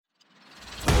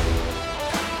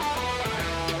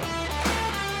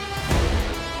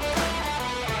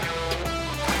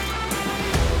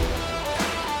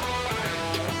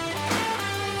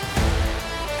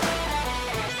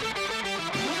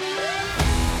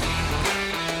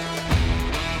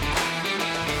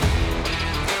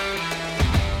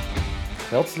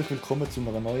Herzlich willkommen zu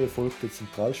einer neuen Folge des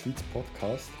Dezentralschweiz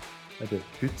Podcast. Heute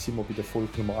sind wir bei der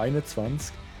Folge Nummer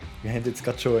 21. Wir haben jetzt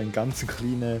gerade schon eine ganz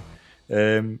kleine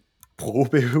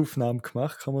Probeaufnahme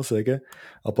gemacht, kann man sagen.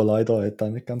 Aber leider hat das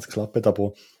nicht ganz geklappt.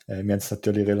 Aber wir haben es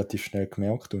natürlich relativ schnell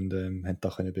gemerkt und haben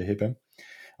das können beheben.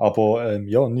 Aber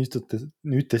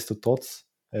nichtsdestotrotz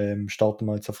starten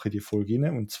wir jetzt einfach in die Folge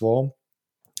rein. Und zwar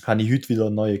habe ich heute wieder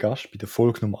einen neuen Gast bei der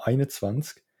Folge Nummer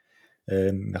 21.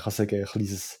 Man kann sagen, ein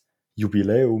kleines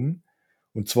Jubiläum.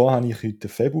 Und zwar habe ich heute den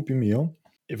Febu bei mir.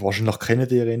 Wahrscheinlich kennen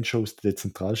die ihn schon aus der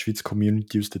Dezentralschweiz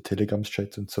Community, aus den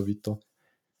Telegrams-Chats und so weiter.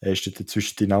 Er ist dort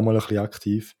zwischendurch auch mal ein bisschen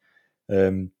aktiv.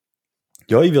 Ich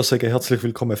würde sagen, herzlich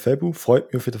willkommen, Febu.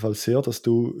 Freut mich auf jeden Fall sehr, dass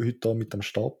du heute da mit am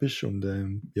Start bist. Und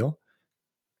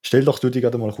stell doch du dich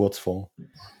gerade mal kurz vor.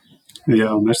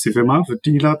 Ja, merci vielmals für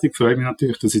die Einladung. Ich freue mich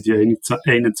natürlich, dass ich die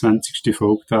 21.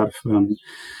 Folge darf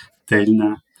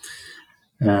teilnehmen.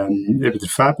 Ich bin der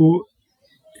Febu.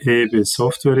 Ich bin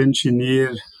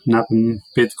Software-Ingenieur neben dem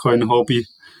Bitcoin-Hobby.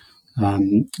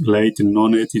 Leider noch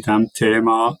nicht in diesem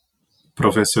Thema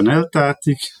professionell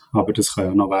tätig, aber das kann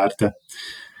ja noch werden.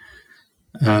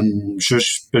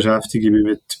 Sonst beschäftige ich mich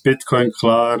mit Bitcoin,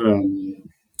 klar,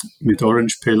 mit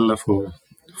Orange-Pillen von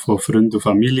Freunden und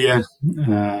Familie.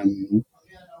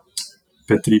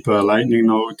 Betreibe eine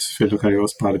Lightning-Node, vielleicht habe ich auch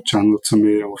ein paar Channel zu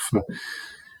mir offen.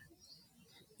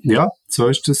 Ja, so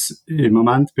ist es. Im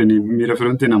Moment bin ich mit meiner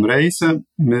Freundin am Reisen.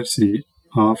 Wir sind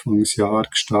Anfangsjahr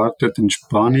gestartet in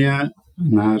Spanien.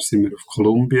 Dann sind wir auf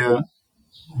Kolumbien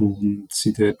und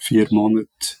sind dort 4 Monate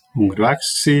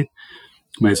unterwegs gewesen.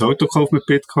 Wir haben ein Auto gekauft mit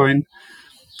Bitcoin.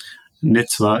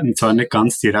 Zwar nicht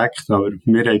ganz direkt, aber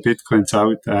wir haben Bitcoin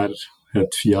gezahlt. Er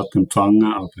hat Fiat empfangen,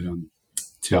 aber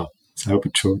selber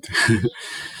die Schuld.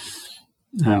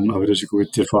 Aber das war eine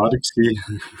gute Erfahrung gewesen.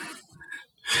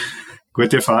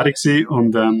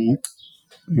 Und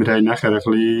wir haben nachher ein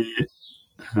bisschen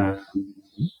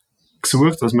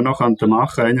gesucht, was wir noch machen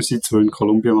könnten. Einerseits, weil in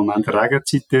Kolumbien im Moment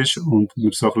Regenzeit ist und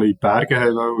wir so ein bisschen in die Berge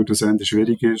haben wollen, wo das eher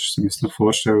schwierig ist. Sie müssen sich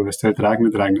vorstellen, wenn es dort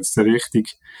regnet es dann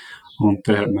richtig. Und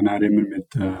dann hat man dann immer mit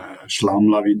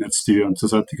Schlammlawinen zu tun und so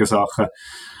solche Sachen.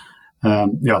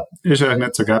 Ist eigentlich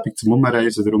nicht so gäbig zum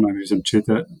Umreisen, darum haben wir uns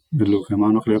entschieden, wir schauen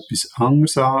mal noch etwas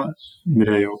anderes an.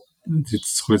 Wir haben auch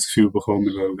jetzt das Gefühl bekommen,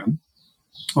 wir wollen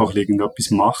auch irgendetwas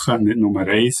machen, nicht nur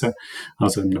reisen,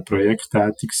 also in einem Projekt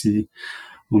tätig sein.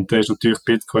 Und da ist natürlich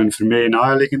Bitcoin für mich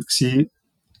naheliegend gewesen.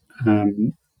 Wir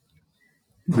haben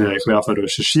ein bisschen angefangen zu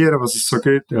recherchieren, was es so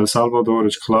gibt. El Salvador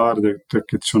ist klar, da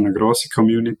gibt es schon eine grosse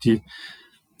Community.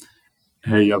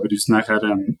 Haben aber uns nachher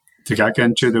dagegen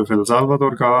entschieden, auf El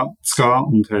Salvador zu gehen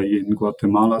und haben in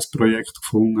Guatemala ein Projekt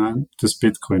gefunden, das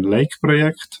Bitcoin Lake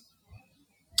Projekt.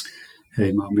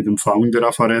 Haben mal mit dem Founder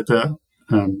angefangen reden,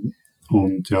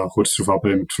 und ja, kurz darauf haben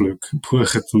wir die Flüge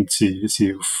gebucht und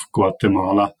sind auf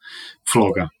Guatemala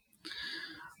geflogen.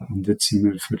 Und jetzt sind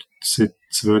wir seit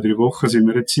 2-3 Wochen sind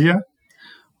wir jetzt hier.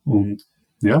 Und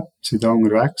ja, sind da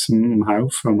unterwegs, am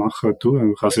Helfen, machen und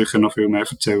tun. Ich kann sicher noch viel mehr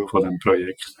erzählen von diesem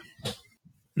Projekt.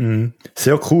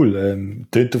 Sehr cool.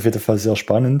 Klingt auf jeden Fall sehr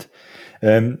spannend.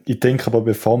 Ich denke aber,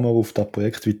 bevor wir auf das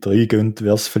Projekt weiter eingehen,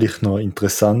 wäre es vielleicht noch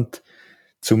interessant,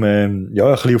 ein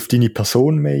bisschen auf deine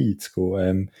Person mehr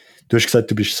einzugehen. Du hast gesagt,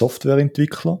 du bist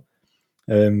Softwareentwickler.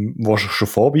 Warst du schon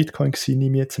vor Bitcoin gewesen,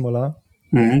 nehme ich jetzt mal an.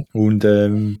 Mhm. Und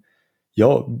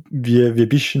wie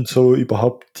bist du denn so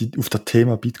überhaupt auf das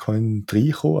Thema Bitcoin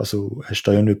reingekommen? Also hast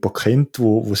du da ja jemanden kennt,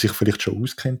 wo sich vielleicht schon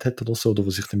auskennt hat oder so, oder wo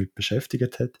sich damit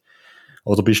beschäftigt hat?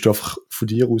 Oder bist du einfach von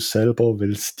dir aus selber,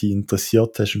 weil es dich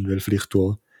interessiert hast und weil vielleicht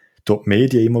du durch die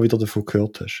Medien immer wieder davon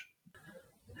gehört hast?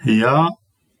 Ja,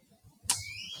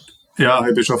 ich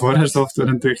war schon vorher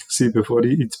Softwareentwickler, bevor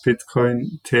ich ins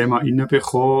Bitcoin-Thema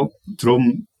reinbekomme.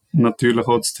 Darum natürlich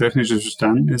auch das technische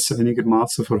Verständnis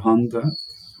einigermaßen vorhanden,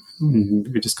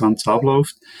 wie das Ganze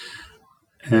abläuft.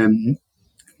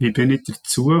 Wie bin ich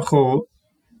dazu gekommen?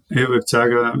 Ich würde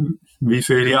sagen, wie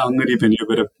viele andere bin ich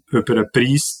über einen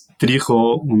Preis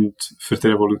reingekommen und für die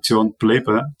Revolution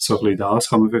geblieben. So ein bisschen das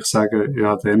kann man vielleicht sagen.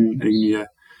 Ja, dann irgendwie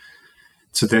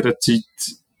zu dieser Zeit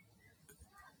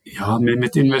mich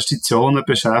mit Investitionen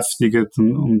beschäftigt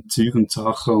und Zeug und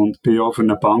Sachen und bin auch für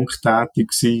eine Bank tätig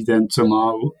gewesen, dann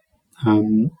zumal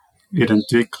in der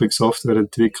Entwicklung,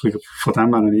 Softwareentwicklung. Von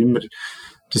dem her immer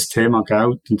das Thema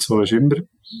Geld und so ist immer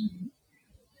ein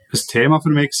Thema für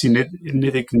mich gewesen,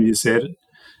 nicht irgendwie sehr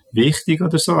wichtig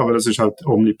oder so, aber das ist halt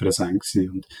omnipräsent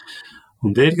gewesen.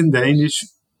 Und irgendwann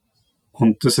ist,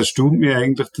 und das erstaunt mich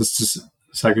eigentlich, dass das,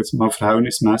 sage jetzt mal,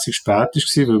 verhältnismäßig spät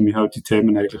ist gewesen, weil mich halt die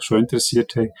Themen eigentlich schon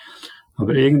interessiert haben.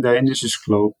 Aber irgendwann ist,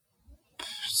 glaube ich,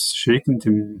 es ist irgend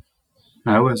im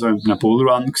auch so in einem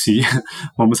Bullrun gewesen,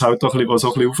 wo man es halt doch wo so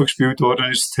ein bisschen aufgespielt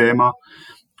worden ist, das Thema.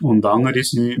 Und andere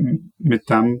sind mit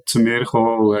dem zu mir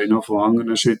gekommen und haben noch von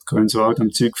anderen Shitcoins so all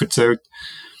dem Zeug erzählt.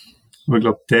 Und ich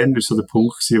glaube, dann war so der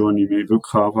Punkt gewesen, wo ich mich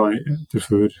wirklich anfange,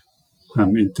 dafür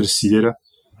interessieren.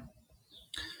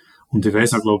 Und ich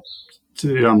weiss auch, glaube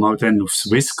ich habe mal dann auf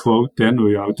Swissquote, wo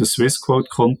ich auch das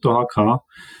Swissquote-Konto hatte,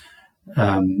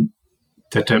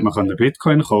 dort hat man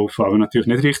Bitcoin kaufen, aber natürlich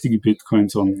nicht richtige Bitcoin,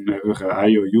 sondern einfach ein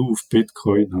IOU auf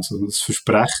Bitcoin, also das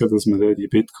Versprechen, dass man dann die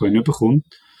Bitcoin bekommt.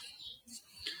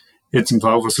 Jetzt im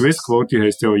Fall von Swissquote, die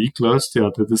heisst ja auch eingelöst, ja,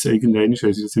 das irgendwann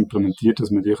haben sie das implementiert, dass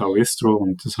man die auch withdraw,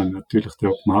 und das habe ich natürlich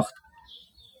dann auch gemacht.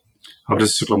 Aber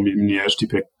das war, glaube ich, meine erste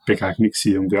Begegnung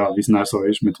gewesen. Und ja, wie es dann so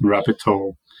ist mit dem Rabbit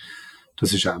Hole,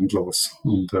 das ist endlos.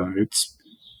 Und jetzt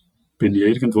bin ich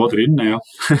irgendwo drin, ja.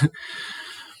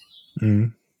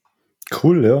 Mhm.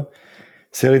 Cool, ja.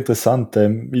 Sehr interessant.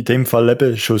 In dem Fall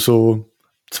eben schon so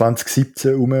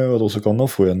 2017 rum oder sogar noch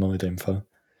früher noch in dem Fall.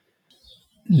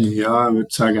 Ja, ich würde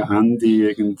sagen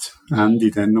Ende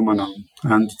dann nur noch.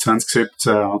 Ende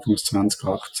 2017, Anfang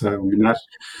 2018. Und mich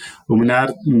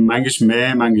dann manchmal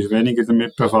mehr, manchmal weniger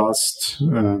damit befasst,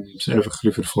 es einfach ein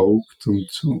bisschen verfolgt und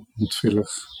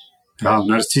vielleicht, ja, und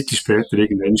dann eine Zeit später,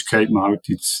 irgendwann geht man halt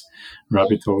ins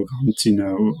Rabbit Hole ganz rein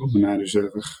und dann ist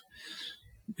einfach,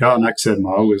 ja, dann sieht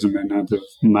man alles. Wir haben das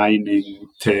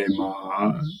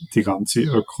Mining-Thema, die ganze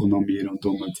Ökonomie und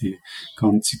die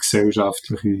ganze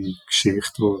gesellschaftliche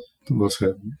Geschichte, was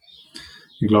haben.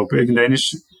 Ich glaube, irgendwann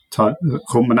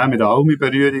kommt man auch mit allem in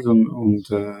Berührung und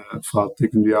fängt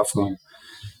irgendwie an von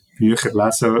Bücher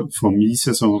lesen von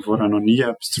Mises, wo man vorher noch nie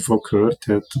etwas davon gehört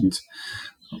hat.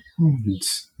 Und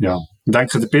ja, ich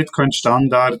denke, der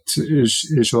Bitcoin-Standard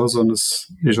ist auch so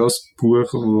ist auch ein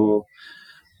Buch,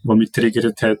 wo mich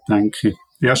triggert hat, denke ich.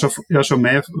 Ich habe schon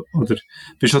mehr, oder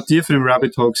bin schon tiefer im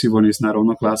Rabbit Hole gewesen, wo ich es dann auch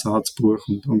noch gelesen habe, das Buch,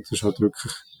 und das ist halt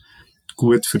wirklich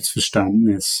gut für das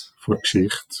Verständnis von der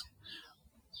Geschichte.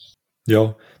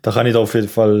 Ja, da kann ich da auf jeden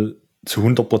Fall zu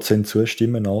 100%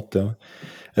 zustimmen, Art, ja.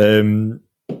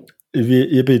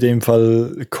 Ich bin in dem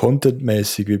Fall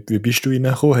contentmäßig, wie bist du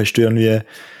reingekommen? Hast du irgendwie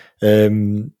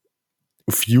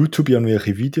auf YouTube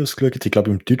irgendwelche Videos geschaut? Ich glaube,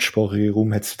 im deutschsprachigen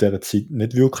Raum hat es in dieser Zeit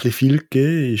nicht wirklich viel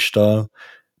gegeben. Ist da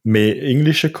mehr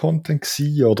englischer Content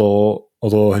gewesen,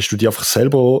 oder hast du die einfach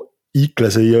selber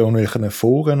eingelesen in irgendwelchen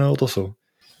Foren oder so?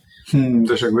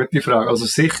 Das ist eine gute Frage. Also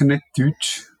sicher nicht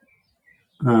Deutsch.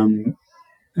 Ich habe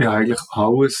eigentlich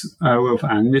alles auch auf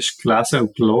Englisch gelesen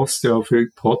und gelost. Ich habe auch viele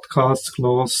Podcasts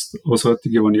gelost, auch solche,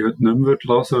 die ich heute nicht mehr hören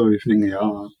würde, weil ich finde,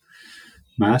 ja,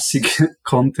 mässig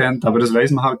Content, aber das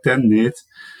weiss man halt dann nicht.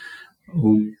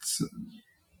 Und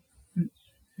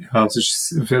ja,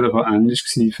 es war auf jeden Fall Englisch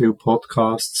gewesen, viele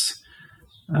Podcasts.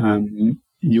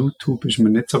 YouTube ist mir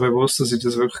nicht so bewusst, dass ich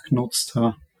das wirklich genutzt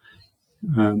habe.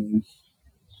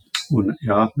 Und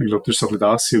ja, ich glaube, das ist so ein bisschen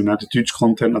das. Und dann den deutschen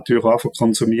Content natürlich auch anfangen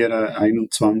konsumieren.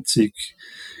 21,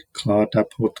 klar, der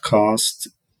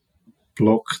Podcast,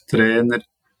 Blog-Trainer,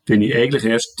 bin ich eigentlich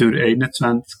erst durch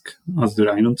 21, also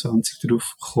durch 21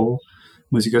 drauf gekommen,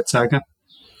 muss ich gerade sagen.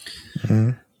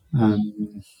 Mhm.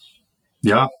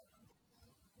 Ja.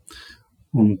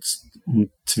 Und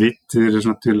Twitter ist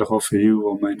natürlich auch viel,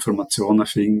 wo man Informationen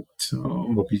findet,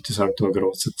 wobei das halt auch eine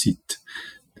grosse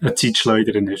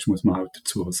Zeitschleuderin ist, muss man halt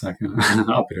dazu sagen.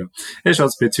 Aber ja, es ist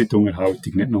halt ein bisschen die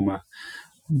Unterhaltung, nicht nur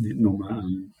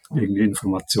irgendwie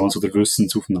Informations- oder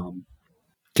Wissensaufnahmen.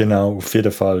 Genau, auf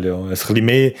jeden Fall, ja. Ein bisschen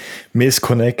mehr das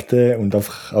Connecten und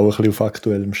einfach auch ein bisschen auf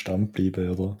aktuellem Stand bleiben,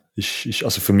 oder?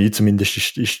 Also für mich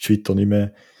zumindest ist Twitter nicht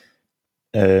mehr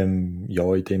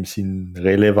ja, in dem Sinn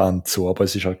relevant so, aber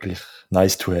es ist eigentlich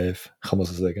nice to have, kann man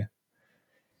so sagen.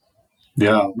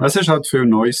 Ja, es ist halt viel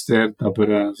Neues dort,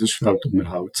 aber es ist halt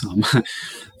unterhaltsam.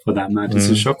 Von dem her, das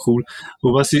ist schon cool.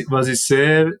 Und was ich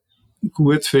sehr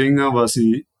gut finde, was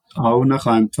ich allen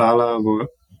kann empfehlen,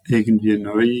 die irgendwie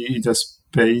neu in das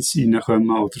Space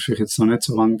reinkommen oder vielleicht jetzt noch nicht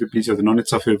so lange dabei sind oder noch nicht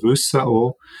so viel wissen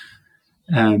auch,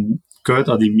 geht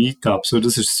an die Meetups. Und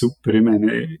das ist super. Ich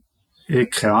meine, ich habe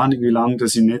keine Ahnung, wie lange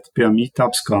dass ich nicht bei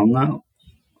Meetups gegangen,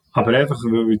 aber einfach,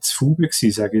 weil ich zu faul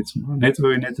war, sage ich jetzt mal. Nicht,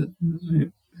 weil ich nicht,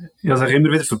 ich habe es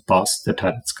immer wieder verpasst,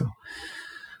 dorthin zu gehen.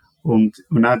 Und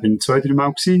dann bin ich 2-3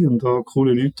 Mal gewesen und da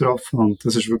coole Leute getroffen und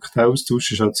das ist wirklich, der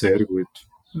Austausch ist halt sehr gut.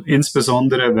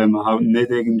 Insbesondere, wenn man halt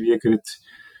nicht irgendwie gerade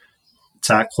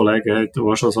 10 Kollegen hat, die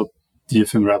auch schon so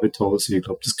tief im Rabbit Hole sind. Ich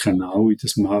glaube, das kennen alle,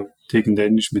 dass man halt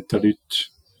irgendwann mit den Leuten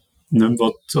nicht mehr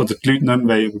will, oder die Leute nicht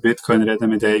mehr über Bitcoin reden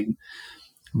mit einem,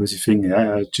 weil sie finden,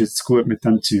 ja, ist jetzt gut mit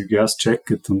dem Zeug, ja, es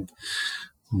checkt und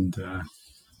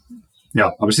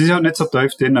ja, aber sie sind halt nicht so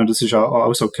tief drin, aber das ist auch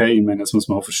alles okay. Ich meine, das muss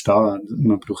man auch verstehen.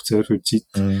 Man braucht sehr viel Zeit,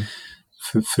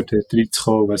 für dort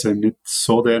reinzukommen. Wenn es einem nicht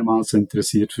so dermaßen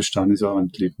interessiert, verstehe ich es auch, wenn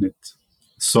die Leute nicht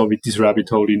so weit ins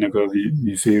Rabbit Hole reingehen,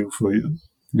 wie viel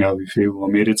wie viel,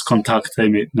 wo wir jetzt Kontakt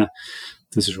haben mit ihnen.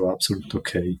 Das ist auch absolut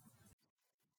okay.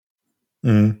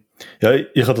 Mhm. Ja,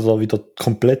 ich kann dir da wieder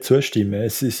komplett zustimmen.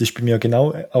 Es ist bei mir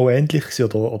genau auch ähnlich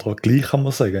gewesen, oder gleich kann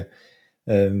man sagen.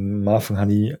 Am Anfang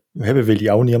habe ich, eben, weil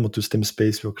ich auch niemanden aus dem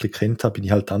Space wirklich kennt habe, bin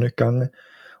ich halt auch nicht gegangen.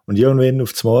 Und irgendwann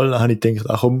auf das Mal habe ich gedacht,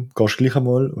 ach komm, gehst gleich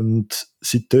einmal. Und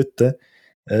seit dort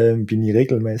bin ich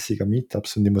regelmäßig am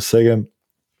Meetups. Und ich muss sagen,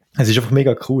 es ist einfach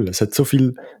mega cool. Es hat so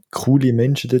viele coole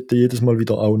Menschen dort, jedes Mal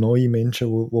wieder auch neue Menschen,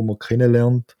 wo man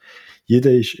kennenlernt.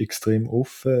 Jeder ist extrem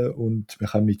offen und man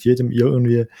kann mit jedem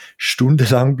irgendwie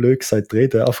stundenlang, blöd gesagt,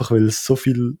 reden, einfach weil es so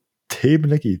viele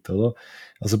Themen gibt, oder?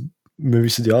 Also, wir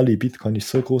wissen ja alle, Bitcoin ist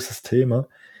so ein grosses Thema.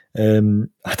 An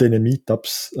diesen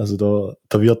Meetups, also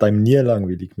da wird einem nie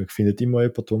langweilig. Man findet immer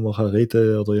jemanden, wo man kann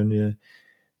reden oder irgendwie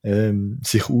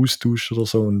sich austauscht oder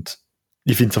so. Und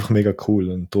ich finde es einfach mega cool.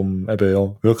 Und darum, eben,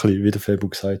 ja, wirklich, wie der Fabio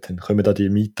gesagt hat, kommen da die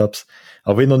Meetups.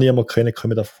 Aber wenn ihr niemanden kennt,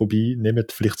 kommt einfach vorbei,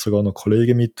 nehmt vielleicht sogar noch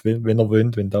Kollegen mit, wenn ihr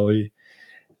wollt, wenn da euch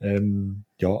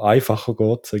ja, einfacher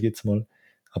geht, sage ich jetzt mal.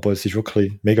 Aber es ist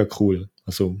wirklich mega cool.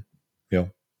 Also,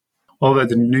 ja. Auch wenn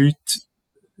ihr nichts,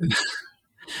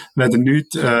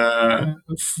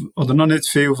 oder noch nicht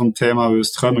viel vom Thema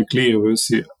wisst, kommen gleich, weil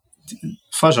sie,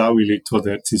 fast alle Leute, die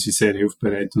dort sind, sind sehr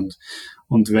hilfsbereit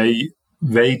und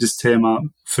wollen das Thema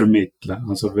vermitteln.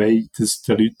 Also wollen das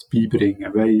den Leuten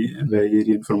beibringen, wollen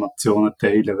ihre Informationen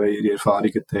teilen, wollen ihre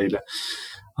Erfahrungen teilen.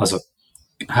 Also,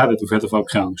 habt auf jeden Fall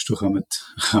keine Angst, du kommt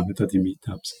an die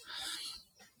Meetups.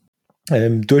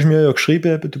 Du hast mir ja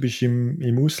geschrieben, eben, du bist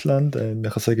im Ausland. Ich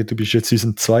kann sagen, du bist jetzt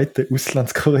unser zweiter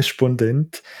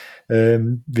Auslandskorrespondent,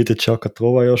 wie der Chaka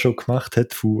Trova ja schon gemacht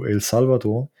hat von El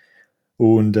Salvador.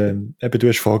 Und eben, du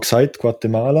hast vorhin gesagt,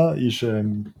 Guatemala ist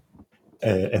ein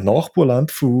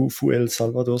Nachbarland von El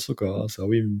Salvador sogar, also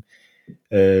auch in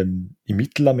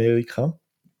Mittelamerika.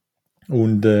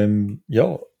 Und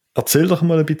ja, erzähl doch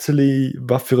mal ein bisschen,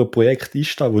 was für ein Projekt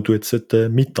ist da, wo du jetzt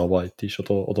mitarbeitest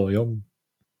oder ja,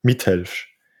 mithelfst.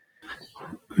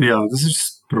 Ja, das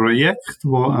ist ein Projekt,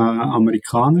 das ein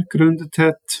Amerikaner gegründet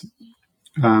hat.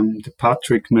 Der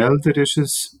Patrick Melder ist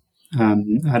es.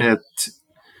 Er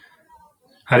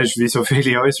ist wie so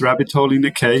viele in uns Rabbit Hole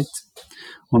hineingefallen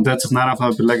und hat sich dann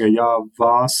einfach überlegen, ja,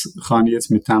 was kann ich jetzt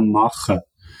mit dem machen?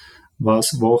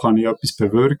 Wo kann ich etwas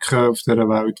bewirken auf dieser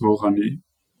Welt? Wo kann ich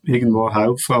irgendwo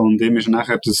helfen? Und ihm ist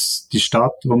nachher die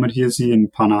Stadt, wo wir hier sind,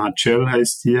 in Panajachel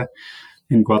heisst die,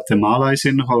 in Guatemala in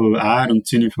Sinn gekommen, weil er und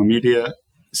seine Familie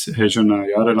haben schon eine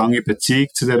jahrelange Beziehung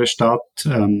zu dieser Stadt.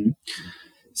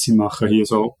 Sie machen hier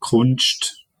so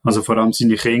Kunst, also vor allem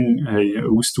seine Kinder haben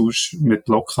einen Austausch mit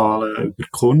Lokalen über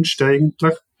Kunst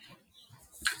eigentlich.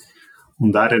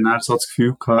 Und er hat dann so das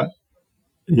Gefühl gehabt,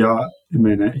 ja, ich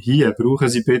meine, hier brauchen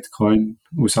sie Bitcoin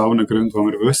aus allen Gründen, die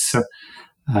wir wissen.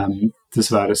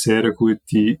 Das wäre eine sehr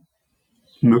gute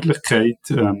Möglichkeit,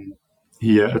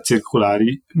 hier eine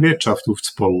zirkuläre Wirtschaft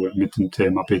aufzubauen mit dem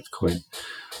Thema Bitcoin.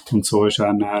 Und so ist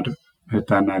hat er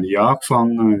dann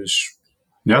angefangen, ist,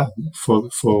 ja,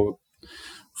 von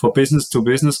Business zu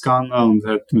Business gegangen und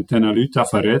hat mit diesen Leuten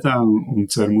angefangen zu reden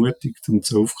und sie ermutigt und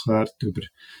sie aufgeklärt über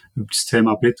das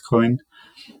Thema Bitcoin.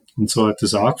 Und so hat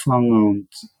es angefangen und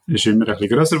ist immer ein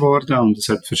bisschen grösser geworden und es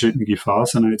hat verschiedene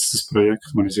Phasen jetzt, das Projekt,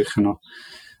 wo ich sicher noch,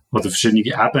 oder verschiedene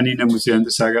Ebenen, muss ich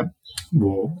sagen,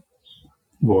 wo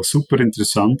super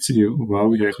interessant sind und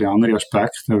auch ein bisschen andere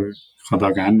Aspekte, aber ich kann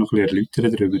da gerne noch ein bisschen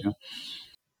erläutern darüber. Ja.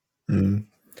 Mhm.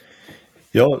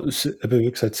 Ja, eben,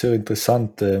 wie gesagt, sehr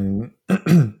interessant.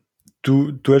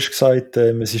 Du hast gesagt,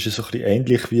 es ist so ein bisschen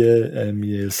ähnlich wie in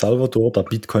El Salvador, der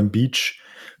Bitcoin Beach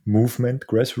Movement,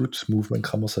 Grassroots Movement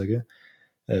kann man sagen.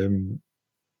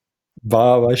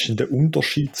 Was ist denn der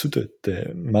Unterschied zu dort?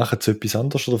 Machen sie etwas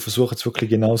anderes oder versuchen sie wirklich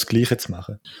genau das Gleiche zu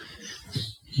machen?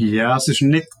 Ja, es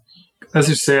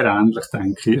ist sehr ähnlich,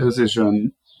 denke ich. Es ist,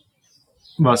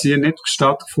 was hier nicht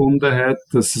stattgefunden hat,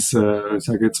 dass es, ich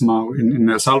sage jetzt mal, in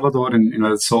El Salvador, in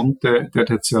El Sonte, dort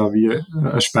hat es ja wie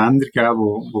einen Spender gegeben,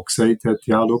 wo gesagt hat,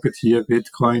 ja, schaut hier,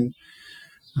 Bitcoin,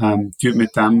 tut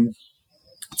mit dem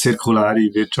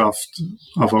zirkuläre Wirtschaft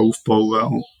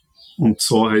aufbauen und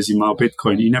so haben sie mal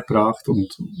Bitcoin reingebracht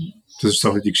und das ist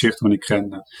so die Geschichte, die ich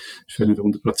kenne. Das ist nicht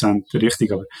 100%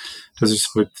 richtig, aber das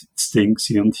ist so das Ding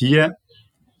gewesen. Und hier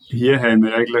haben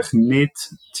wir eigentlich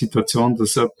nicht die Situation,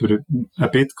 dass jemand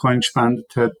ein Bitcoin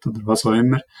gespendet hat oder was auch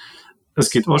immer. Es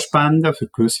gibt auch Spenden für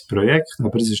gewisse Projekte,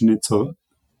 aber es ist nicht so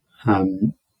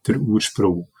der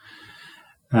Ursprung.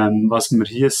 Was wir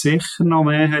hier sicher noch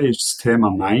mehr haben, ist das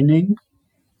Thema Mining.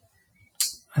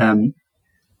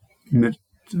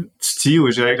 Das Ziel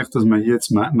ist eigentlich, dass man hier das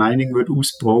Mining wird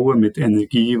ausbauen mit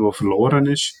Energie, die verloren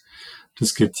ist.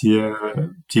 Das gibt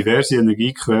hier diverse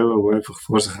Energiequellen, die einfach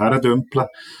vor sich her dümpeln.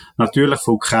 Natürlich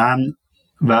Vulkan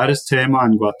wäre ein Thema.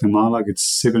 In Guatemala gibt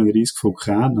es 37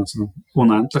 Vulkane, also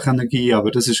unendlich Energie,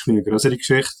 aber das ist eine größere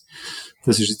Geschichte.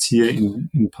 Das ist jetzt hier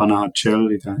in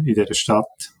Panajachel, in dieser Stadt,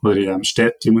 oder in diesem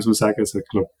Städtchen, muss man sagen, es hat,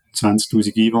 glaube ich,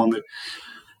 20.000 Einwohner.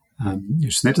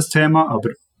 Ist nicht das Thema,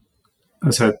 aber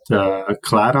es hat eine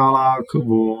Kläranlage,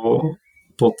 die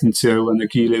potenziell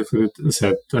Energie liefert. Es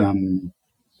hat eine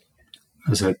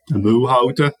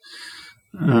Müllhalde,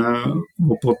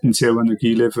 die potenziell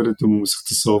Energie liefert. Und man muss sich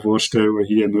das so vorstellen,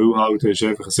 hier eine Müllhalde ist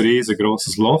einfach ein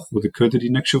riesengroßes Loch, wo der Köder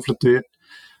reingeschaufelt wird.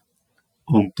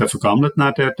 Und der vergammelt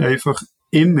dann dort einfach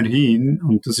immerhin,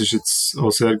 und das ist jetzt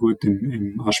auch sehr gut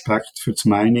im Aspekt für das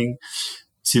Mining,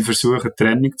 sie versuchen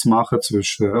Trennung zu machen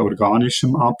zwischen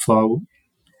organischem Abfall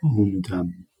und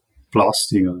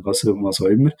Plastik, was auch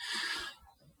immer.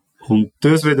 Und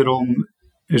das wiederum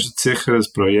ist jetzt sicher ein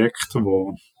Projekt,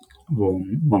 wo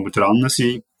wir dran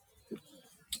sind,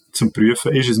 zum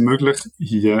Prüfen, ist es möglich,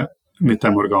 hier mit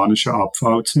dem organischen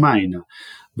Abfall zu minen.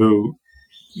 Weil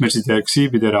wir waren da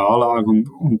bei dieser Anlage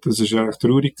und das ist echt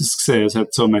traurig, das zu sehen. Es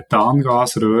hat so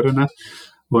Methangasröhren,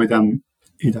 die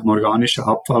in dem organischen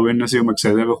Abfall drin sind und man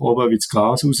sieht einfach oben, wie das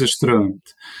Gas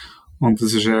rausströmt. Und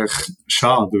das ist echt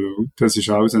schade, weil das ist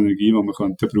alles Energie, die man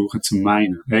könnte brauchen zum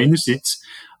Minen. Einerseits,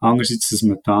 andererseits das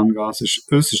Methangas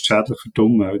ist äußerst schädlich für die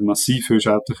Umwelt, massiv viel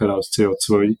schädlicher als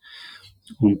CO2.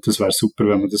 Und das wäre super,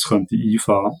 wenn man das könnte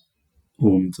einfahren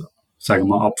und, sagen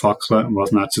wir mal, abfackeln,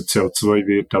 was nicht zu CO2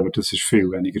 wird, aber das ist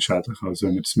viel weniger schädlich, als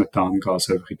wenn wir das Methangas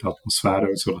einfach in die Atmosphäre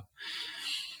auslassen.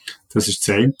 Das ist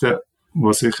das eine,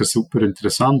 was sicher super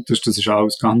interessant ist. Das ist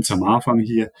alles ganz am Anfang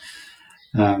hier.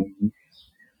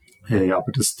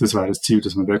 Aber das wäre das Ziel,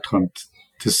 dass man dort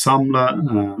das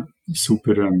sammeln,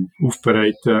 super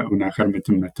aufbereiten und nachher mit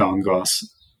dem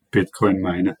Methangas Bitcoin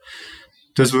meinen.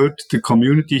 Das wird der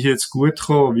Community hier jetzt gut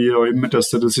kommen, wie auch immer, dass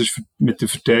das ist mit der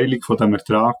Verteilung von dem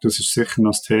Ertrag, das ist sicher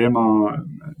noch das Thema.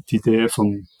 Die Idee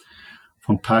von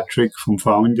Patrick, vom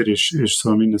Founder, ist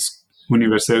so ein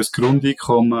universelles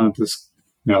Grundeinkommen. Das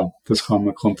kann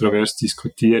man kontrovers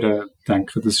diskutieren. Ich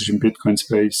denke, das ist im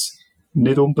Bitcoin-Space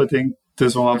nicht unbedingt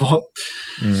das, was man will.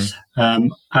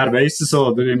 Mhm. Er weiss es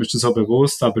auch, oder ihm ist das auch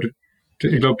bewusst, aber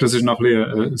ich glaube, das ist noch ein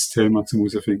bisschen ein Thema zum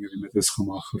herausfinden, wie man das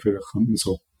machen kann. Vielleicht kann man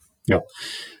so. Ja.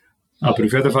 Aber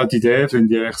auf jeden Fall die Idee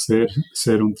finde ich echt sehr,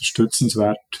 sehr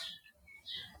unterstützenswert,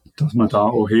 dass man da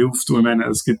auch hilft. Und ich meine,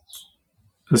 es gibt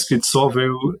so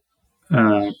viel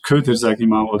Köder, sage ich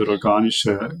mal, oder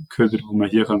organische Köder, die man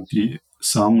hier könnte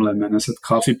sammeln. Ich meine, es hat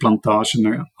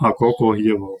Kaffeeplantagen an Gogo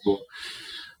hier, wo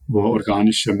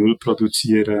organische Müll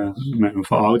produzieren. Ich meine,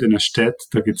 von all diesen Städten,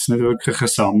 da gibt es nicht wirklich eine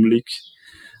Sammlung,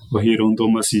 wo hier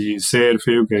rundum sehr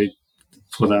viel geht.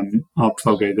 Von dem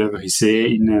Abfall geht einfach in den See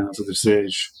rein. Also der See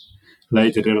ist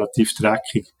leider relativ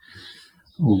dreckig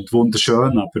und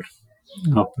wunderschön, aber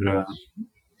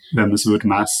wenn man es messen würde,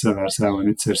 wäre es auch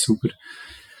nicht sehr sauber.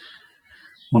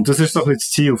 Und das ist doch das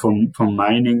Ziel vom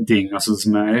Mining-Ding. Also, dass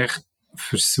man echt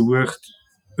versucht,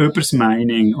 über das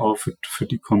Mining auch für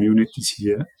die Communities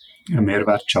hier einen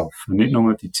Mehrwert zu schaffen. Nicht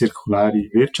nur die zirkuläre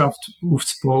Wirtschaft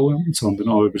aufzubauen, sondern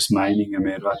auch über das Mining einen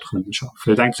Mehrwert zu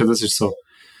schaffen. Ich denke, das ist so ein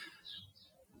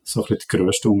bisschen der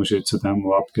grösste Unterschied zu dem,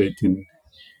 was abgeht in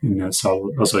El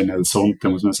Sonte,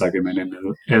 muss man sagen. Ich meine,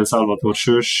 in El Salvador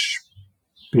sonst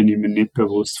bin ich mir nicht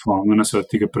bewusst von anderen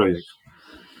solchen Projekten.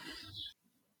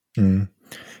 In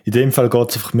dem Fall geht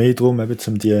es einfach mehr darum, eben,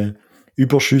 um die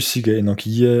überschüssigen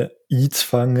Energien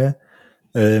einzufangen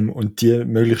und die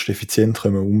möglichst effizient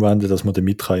können wir umwandeln, dass man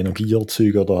damit Energie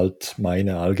erzeugen oder halt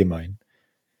meinen allgemein.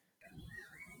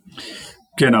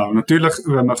 Genau, natürlich,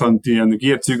 wenn man die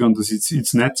Energie erzeugen und das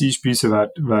ins Netz einspeisen,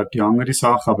 wäre die andere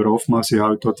Sache, aber oftmals sind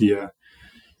halt auch die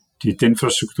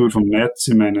Infrastruktur vom Netz,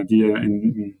 ich meine, die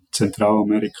in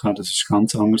Zentralamerika, das ist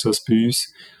ganz anders als bei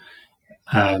uns.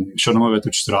 Schon einmal, wenn du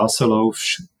durch die Straße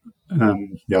laufst,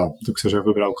 du siehst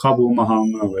überall Kabel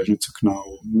rumhängen, aber weißt nicht so genau,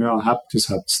 habt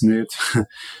es nicht.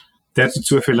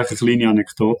 Dazu vielleicht eine kleine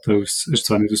Anekdote, es ist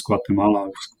zwar nicht aus Guatemala,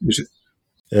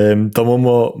 da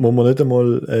muss man nicht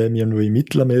einmal irgendwo in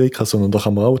Mittelamerika, sondern da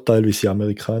kann man auch teilweise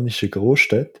amerikanische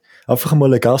Großstädte einfach mal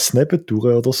eine Gasse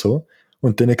nebendurch oder so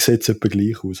und dann sieht es etwa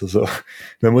gleich aus. Also,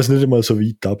 man muss nicht einmal so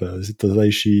weit runter. Also, das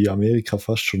ist in Amerika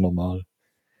fast schon normal.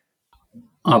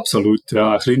 Absolut,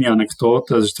 ja. Eine kleine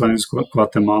Anekdote, das ist zwar nicht aus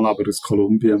Guatemala, aber aus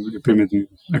Kolumbien. Ich bin mit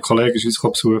einem Kollegen uns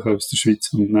besuchen aus der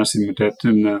Schweiz und dann sind wir dort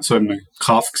so in einem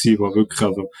Kaff gewesen, wo wirklich,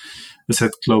 also, es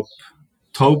hat, glaub,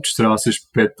 die Hauptstrasse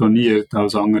ist betoniert,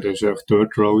 alles andere ist einfach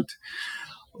Dirt Road.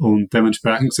 Und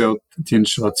dementsprechend sind auch die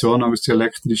Installation aus der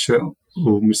elektrischen,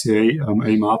 und wir sind am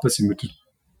einem Abend sind wir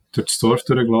durch das Dorf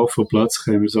durchgelaufen und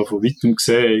plötzlich haben wir so von weitem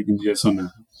gesehen, irgendwie so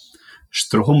eine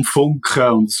Stromfunken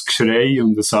und ein Geschrei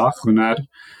und eine Sache. Und dann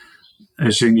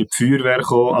ist irgendwie die Feuerwehr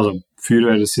gekommen. Also, die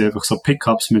Feuerwehr, das sind einfach so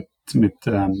Pickups mit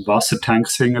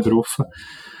Wassertanks hinten drauf.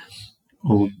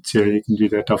 Und sie haben irgendwie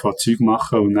dort angefangen Zeug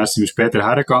machen. Und dann sind wir später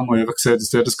hergegangen und einfach gesehen, dass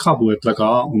dort das Kabel gehen.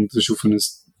 Und das ist auf ein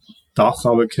Dach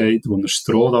runtergefallen, wo ein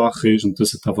Strohdach ist. Und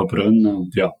das hat angefangen zu brennen.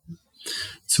 Und ja,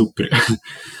 super.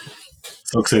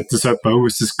 So gesagt, das hat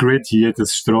aus das Grid hier,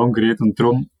 das Stromgrid. Und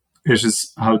darum ist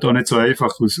es halt auch nicht so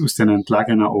einfach, aus den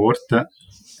entlegenen Orten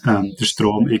den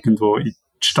Strom irgendwo in die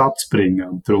Stadt zu bringen.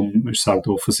 Und darum ist es halt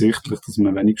offensichtlich, dass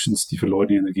man wenigstens die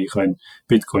verlorene Energie in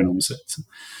Bitcoin umsetzen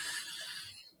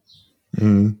kann.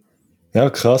 Mhm. Ja,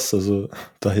 krass. Also,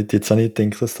 da hätte ich jetzt auch nicht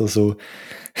gedacht, dass da so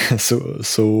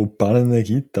Pannen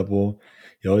gibt, aber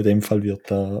ja, in dem Fall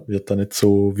wird da nicht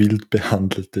so wild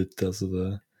behandelt dort. Also,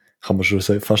 da kann man schon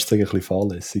fast sagen, ein bisschen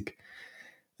fahrlässig.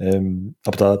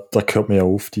 Aber da hört man ja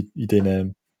oft in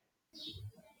denen.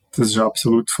 Das ist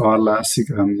absolut fahrlässig.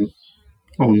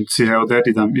 Und sie haben auch dort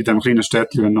in dem kleinen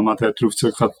Städtchen, wenn nochmal dort drauf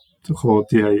zurückkommen,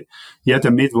 die haben,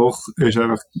 jeden Mittwoch ist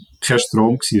einfach kein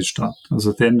Strom in der Stadt.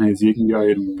 Also dann haben sie irgendwie an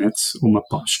ihrem Netz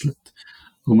rumgebastelt.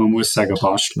 Und man muss sagen,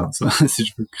 basteln. Also, es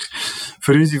ist wirklich,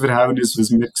 für unsere Verhältnisse,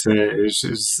 was wir sehen, es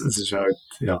ist halt,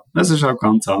 ja, es ist halt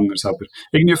ganz anders. Aber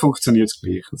irgendwie funktioniert es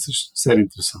gleich. Es ist sehr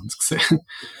interessant zu sehen.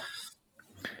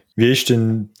 Wie ist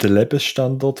denn der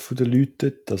Lebensstandard der Leute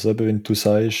dort? Also eben, wenn du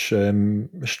sagst,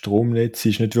 Stromnetz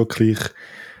ist nicht wirklich,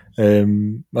 also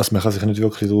man kann sich nicht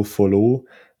wirklich darauf verlassen.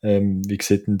 Wie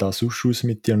sieht denn das aus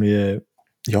mit irgendwie,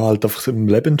 ja, halt einfach im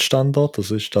Lebensstandard?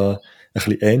 Also ist da ein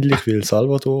bisschen ähnlich wie El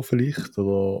Salvador vielleicht?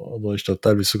 Oder ist das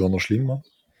teilweise sogar noch schlimmer?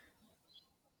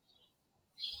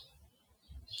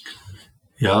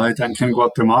 Ja, ich denke, in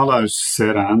Guatemala ist es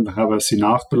sehr ähnlich. Aber es sind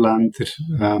Nachbarländer.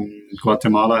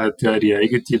 Guatemala hat ja ihre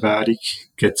eigene Währung.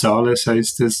 Quetzales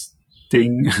heisst das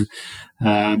Ding.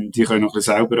 Die können noch ein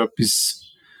bisschen selber etwas,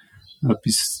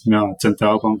 ja, die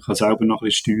Zentralbank kann selber noch ein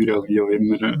bisschen steuern, wie auch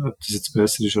immer, ob das jetzt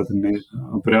besser ist oder nicht.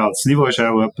 Aber ja, das Niveau ist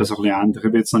auch etwas so ein bisschen ähnlich.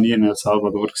 Ich bin jetzt noch nie in El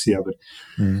Salvador gewesen,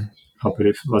 aber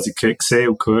was ich gesehen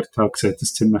und gehört habe, sieht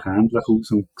das ziemlich ähnlich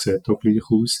aus und sieht auch gleich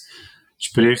aus.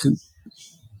 Sprich,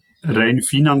 rein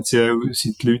finanziell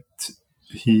sind die Leute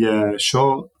hier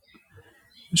schon,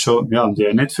 ja, die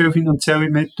haben nicht viel finanzielle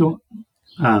Mittel.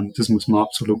 Das muss man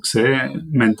absolut sehen.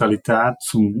 Die Mentalität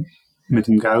mit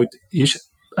dem Geld ist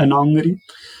eine andere.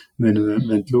 Wenn du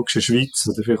schaust, in der Schweiz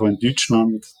oder vielleicht auch in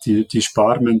Deutschland, die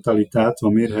Sparmentalität, die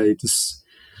wir haben,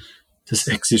 das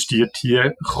existiert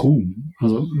hier kaum.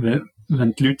 Also,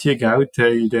 wenn die Leute hier Geld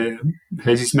haben, dann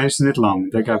haben sie es meistens nicht lang.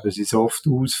 Dann geben sie es oft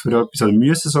aus für etwas, oder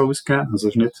müssen es ausgeben. Also,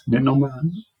 es ist nicht nur,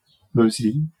 weil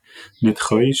sie nicht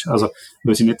können, also,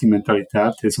 weil sie nicht die Mentalität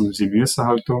haben, sondern sie müssen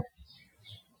halt auch.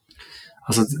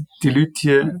 Also, die Leute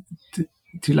hier,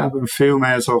 die leben viel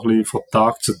mehr so ein bisschen von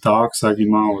Tag zu Tag, sage ich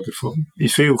mal, oder in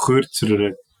viel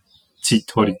kürzeren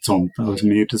Zeithorizont, als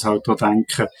wir das halt auch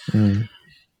denken. Mhm.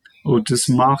 Und das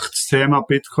macht das Thema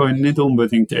Bitcoin nicht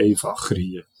unbedingt einfacher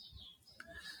hier.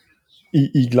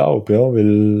 Ich glaube, ja,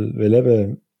 weil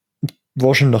eben,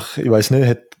 wahrscheinlich, ich weiß nicht,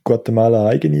 hat Guatemala eine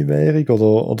eigene Währung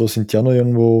oder sind die auch noch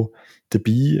irgendwo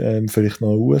dabei, vielleicht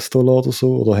noch US-Dollar oder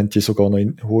so, oder haben die sogar noch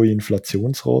hohe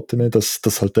Inflationsraten, dass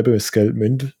halt eben das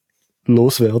Geld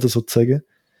loswerden sozusagen?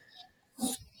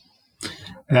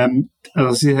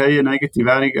 Also sie haben eine eigene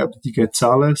Währung, aber die geht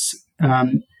alles.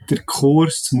 Der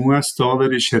Kurs zum US-Dollar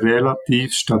ist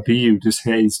relativ stabil. Das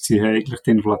heisst, sie haben eigentlich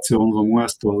die Inflation vom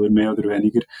US-Dollar mehr oder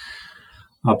weniger.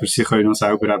 Aber sie können auch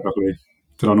selber eben ein bisschen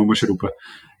dran rumschrauben.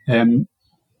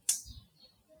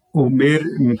 Und wir,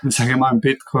 sagen wir mal, im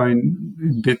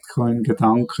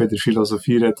Bitcoin-Gedanken, in der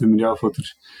Philosophie reden wir ja von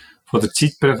der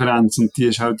Zeitpräferenz und die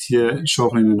ist halt hier schon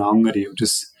ein bisschen eine andere. Und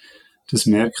das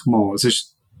merkt man. Es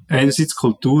ist einerseits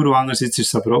Kultur und andererseits ist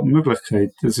es aber auch die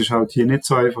Möglichkeit. Es ist halt hier nicht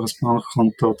so einfach, ein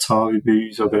Bankkonto zu haben wie bei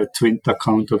uns oder ein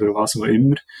Twint-Account oder was auch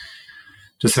immer.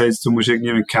 Das heisst, du musst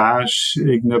irgendwie mit Cash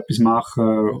irgendetwas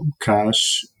machen.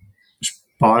 Cash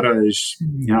sparen ist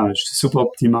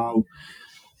suboptimal.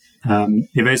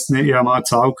 Ich weiss nicht, ich habe mal eine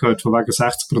Zahl gehört, von wegen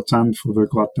 60% der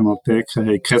Guatemalteker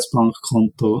haben kein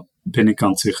Bankkonto. Bin ich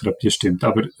ganz sicher, ob die stimmt.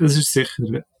 Aber es ist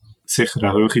sicher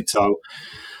eine hohe Zahl.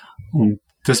 Und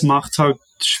das macht es halt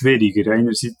schwieriger.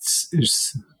 Einerseits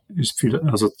ist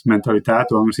also die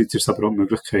Mentalität, und andererseits ist es aber auch die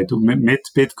Möglichkeit. Und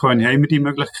mit Bitcoin haben wir die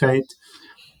Möglichkeit,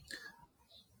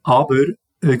 aber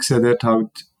ich sehe dort halt,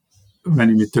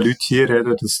 wenn ich mit den Leuten hier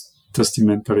rede, dass die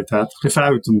Mentalität ein bisschen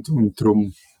fehlt und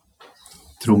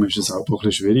darum ist es auch ein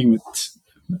bisschen schwierig,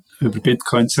 über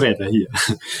Bitcoin zu reden hier.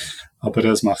 Aber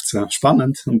das macht es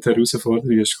spannend und die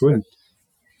Herausforderung ist gut.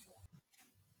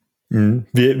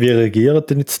 Wie reagieren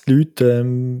denn jetzt die Leute,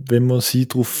 wenn man sie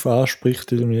darauf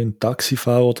anspricht, irgendwie ein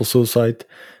Taxifahrer oder so sagt,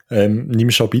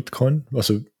 nimmst du auch Bitcoin?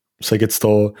 Also sagen jetzt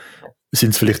da,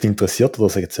 sind sie vielleicht interessiert oder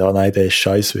sagen sie, ja nein, der ist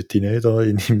scheiße, will ich nicht, oder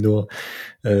ich nehme nur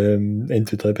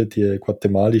entweder eben die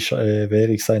guatemalische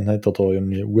Währungseinheit oder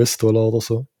irgendwie US-Dollar oder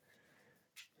so?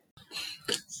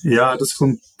 Ja, das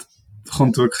kommt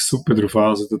wirklich super drauf an.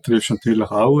 Also, da triffst du natürlich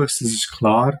alles, das ist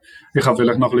klar. Ich kann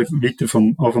vielleicht noch ein bisschen weiter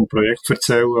vom Projekt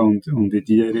erzählen und in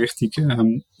die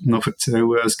Richtung noch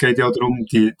erzählen. Es geht ja darum,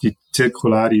 die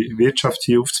zirkulare Wirtschaft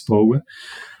hier aufzubauen.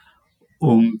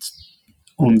 Und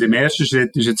im ersten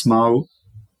Schritt ist jetzt mal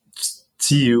das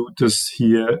Ziel, dass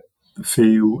hier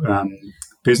viele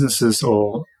Businesses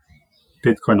auch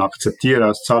Bitcoin akzeptieren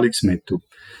als Zahlungsmittel.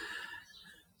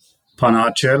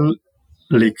 Panajel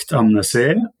liegt am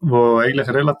See, wo eigentlich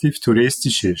relativ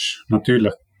touristisch ist.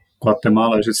 Natürlich,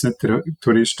 Guatemala ist jetzt nicht der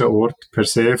Touristenort per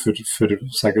se für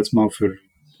sage jetzt mal, für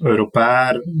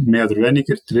Europäer, mehr oder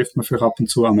weniger, trifft man vielleicht ab und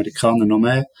zu, Amerikaner noch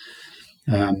mehr.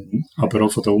 Aber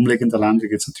auch von den umliegenden Ländern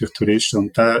gibt es natürlich Touristen.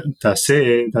 Und der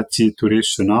See, der zieht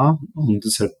Touristen an. Und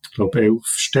es hat, glaube ich, 11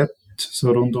 Städte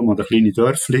so rundum oder kleine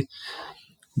Dörfli,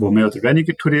 die mehr oder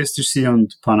weniger touristisch sind.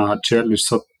 Und Panajel ist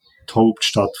so die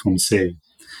Hauptstadt vom See.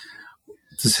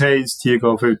 Das heisst, hier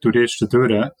gehen viele Touristen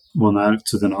durch, die dann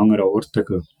zu den anderen Orten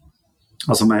gehen.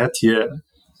 Also man hat hier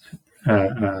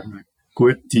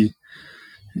gute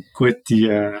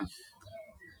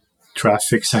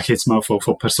Traffic, sage ich jetzt mal, von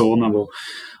Personen,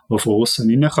 die von außen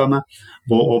reinkommen,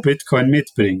 die auch Bitcoin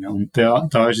mitbringen. Und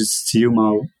da ist das Ziel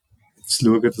mal zu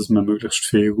schauen, dass man möglichst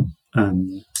viel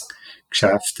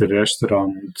Geschäfte,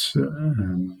 Restaurants,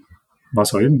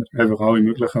 was auch immer, einfach alle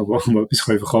möglichen, die etwas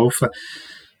verkaufen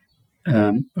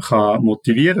können, kann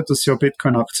motivieren, dass sie auch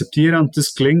Bitcoin akzeptieren. Und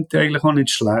das klingt eigentlich auch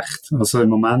nicht schlecht. Also im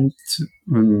Moment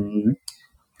sind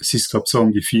es, glaube ich, so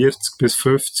um die 40 bis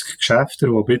 50 Geschäfte,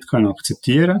 die Bitcoin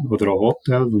akzeptieren, oder auch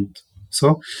Hotels und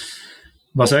so.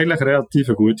 Was eigentlich relativ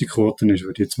eine gute Quote ist,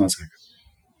 würde ich jetzt mal sagen.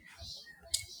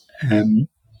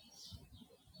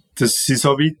 Dass sie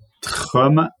so weit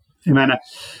kommen, ich meine,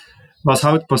 was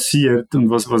halt passiert und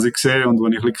was ich sehe und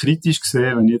was ich ein bisschen kritisch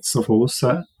sehe, wenn ich jetzt so von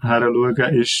außen her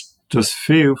schaue, ist, dass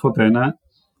viele von denen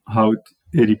halt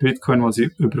ihre Bitcoin, die sie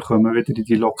überkommen, wieder in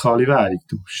die lokale Währung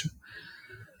tauschen.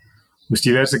 Aus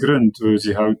diversen Gründen, weil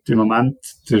sie halt im Moment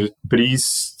der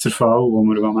Preiszerfall, den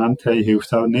wir im Moment haben,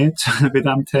 hilft halt nicht bei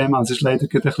diesem Thema. Also es ist leider ein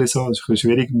bisschen so, es ist ein bisschen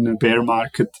schwierig, in einem Bear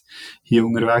Market hier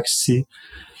unterwegs zu sein.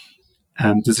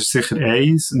 Das ist sicher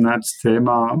eins. Und dann das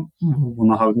Thema, wo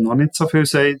man halt noch nicht so viel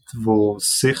sagt, wo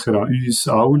sicher an uns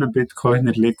allen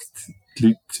Bitcoiner liegt, die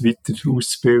Leute weiter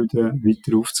auszubilden,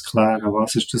 weiter aufzuklären,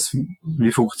 was ist das,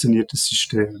 wie funktioniert das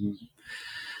System.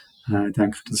 Ich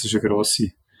denke, das ist eine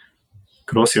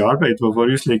grosse Arbeit, die vor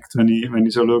uns liegt, wenn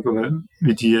ich so schaue,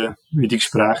 wie die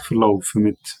Gespräche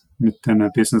verlaufen mit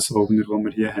den Business Ownern, die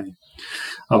wir hier haben.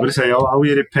 Aber es haben auch alle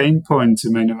ihre Pain Points.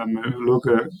 Ich meine, wenn wir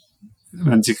schauen,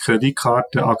 wenn sie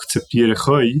Kreditkarten akzeptieren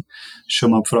können, ist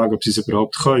schon mal die Frage, ob sie es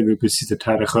überhaupt können, weil bis sie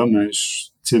dorthin kommen,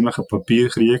 ist ziemlich ein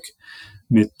Papierkrieg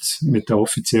mit den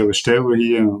offiziellen Stellen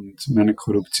hier und meine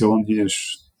Korruption hier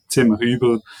ist ziemlich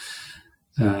übel.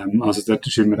 Also dort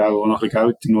ist immer auch noch ein bisschen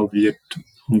Geld involviert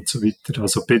und so weiter.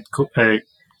 Also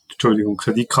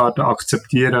Kreditkarten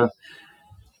akzeptieren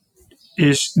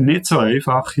ist nicht so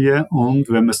einfach hier und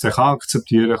wenn man es dann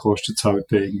akzeptieren kann, kostet es halt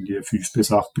irgendwie 5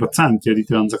 bis 8% jede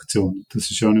Transaktion.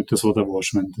 Das ist ja nicht das, was du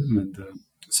willst, wenn du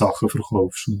Sachen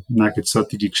verkaufst. Und dann gibt es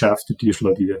solche Geschäfte, die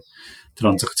schlagen die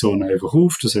Transaktionen einfach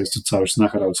auf, das heisst, du zahlst es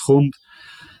nachher als Kunde.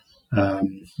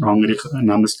 Andere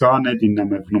nehmen es gar nicht, die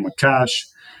nehmen einfach nur Cash.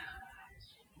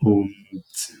 Und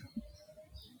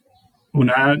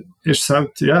dann ist es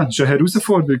halt, ja, es ist eine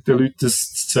Herausforderung, den Leuten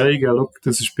das zu zeigen, schau,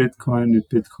 das ist Bitcoin, mit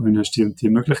Bitcoin hast du die und die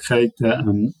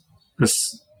Möglichkeiten.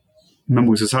 Man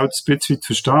muss es halt ein bisschen weit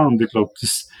verstehen und ich glaube,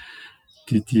 dass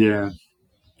den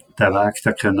Weg,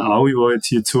 den kennen alle, die jetzt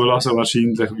hier zulassen,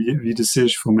 wahrscheinlich, wie das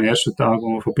ist, vom ersten Tag, wo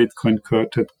man von Bitcoin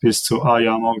gehört hat, bis zu,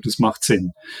 ja, mal, das macht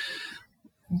Sinn.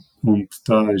 Und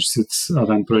da ist jetzt, an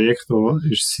diesem Projekt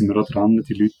sind wir auch dran,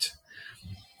 die Leute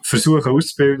versuchen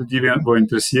auszubilden, die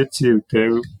interessiert sind,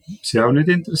 und die sind auch nicht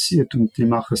interessiert und die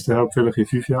machen es dann halt vielleicht in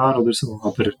 5 Jahren oder so,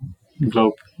 aber ich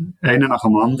glaube, einen nach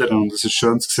dem anderen. Und es ist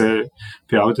schön zu sehen,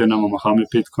 bei all denen, wo man kann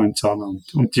mit Bitcoin zahlen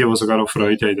und die sogar auch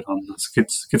Freude haben daran. Das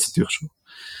gibt's natürlich schon.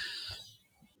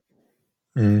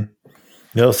 Mhm.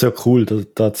 Ja, sehr cool,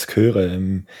 da zu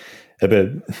hören.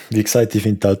 Eben, wie gesagt, ich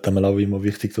finde halt einmal auch immer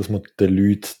wichtig, dass man den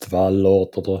Leuten die Wahl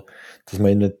lässt oder dass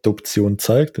man ihnen die Option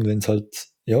zeigt. Und wenn es halt,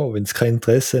 ja, wenn sie kein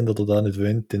Interesse haben oder da nicht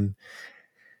wollen, dann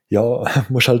ja,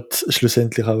 musst halt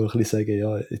schlussendlich auch ein bisschen sagen,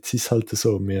 ja, jetzt ist halt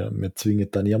so, wir zwingen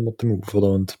da niemandem auf,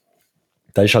 oder? Und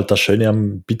da ist halt das Schöne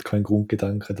am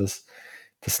Bitcoin-Grundgedanke, dass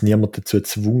niemand dazu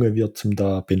gezwungen wird, um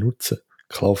da zu benutzen.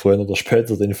 Klar, früher oder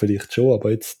später dann vielleicht schon,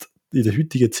 aber jetzt in der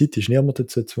heutigen Zeit ist niemand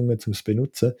dazu gezwungen, um es zu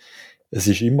benutzen. Es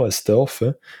ist immer ein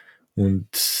Dürfen. Und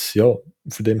ja,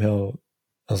 von dem her,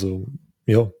 also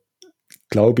ja,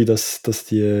 glaube ich, dass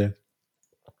die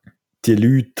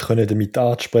Leute können damit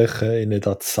ansprechen, ihnen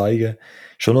das zeigen,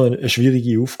 schon noch eine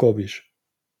schwierige Aufgabe ist.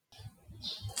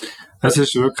 Es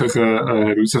ist wirklich eine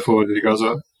Herausforderung. Also,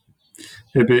 als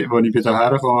ich bei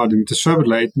daher kam, habe ich mir das schon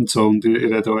überlegt und so, und ich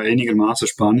rede auch einigermaßen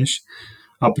Spanisch.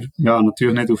 Aber ja,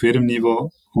 natürlich nicht auf ihrem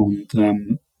Niveau. Und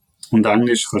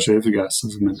Englisch kannst du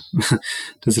vergessen. Also,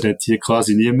 das redet hier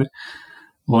quasi niemand.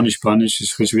 Ohne Spanisch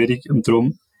ist es ein bisschen schwierig. Und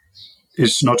darum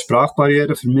ist noch die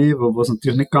Sprachbarriere für mich, was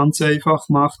natürlich nicht ganz einfach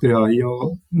macht. Ich habe hier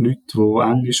auch Leute, die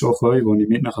Englisch auch können, wo ich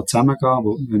mit ihnen zusammengehen kann,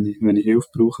 wenn ich Hilfe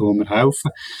brauche, die mir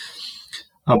helfen.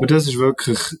 Aber das ist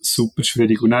wirklich super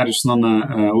schwierig. Und dann ist es noch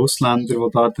ein Ausländer, der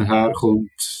da daherkommt,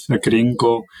 ein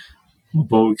Gringo,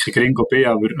 obwohl ich kein Gringo bin,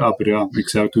 aber ja, ich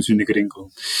sehe halt aus wie ein Gringo.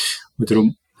 Und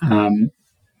darum, manchmal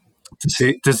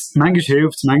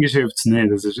hilft es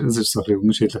nicht. Das ist so ein bisschen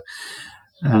unterschiedlich.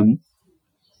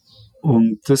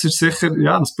 Und das ist sicher,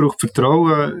 ja, das braucht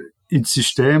Vertrauen ins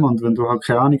System. Und wenn du halt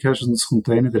keine Ahnung hast und es kommt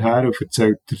einer daher und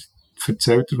erzählt dir,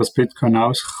 was Bitcoin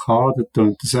alles kann,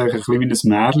 dann das ist eigentlich ein bisschen wie ein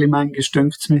Märchen manchmal,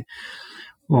 denkt es mir.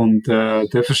 Und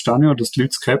dann verstehe ich auch, dass die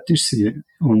Leute skeptisch sind.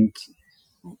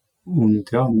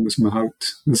 Und ja, muss man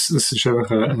halt, es ist einfach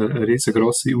eine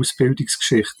riesengroße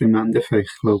Ausbildungsgeschichte im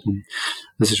Endeffekt, ich glaube. Und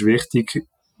es ist wichtig,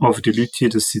 auch für die Leute hier,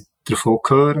 dass sie davon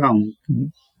hören und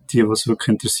die, was wirklich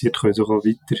interessiert, können sich auch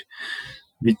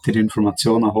weiter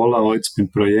Informationen holen, auch jetzt beim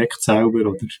Projekt selber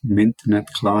oder im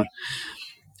Internet, klar.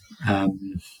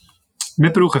 Wir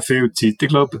brauchen viel Zeit. Ich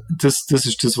glaube, das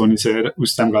ist das, was ich sehr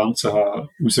aus dem Ganzen habe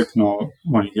rausgenommen habe,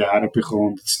 was ich hierher bekomme.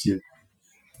 Und jetzt die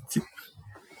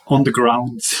on the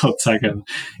ground, sozusagen,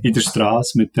 in der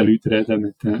Straße mit den Leuten reden,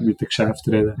 mit den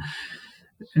Geschäften reden.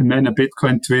 Ich meine,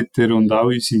 Bitcoin, Twitter und auch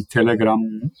unsere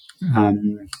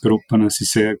Telegram-Gruppen sind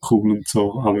sehr cool und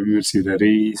so, aber wir sind eine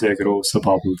riesengroße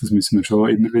Bubble. Das müssen wir schon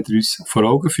immer wieder uns vor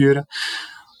Augen führen.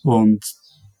 Und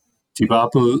die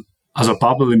Bubble, also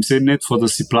Bubble im Sinn nicht von,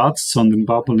 dass sie platzt, sondern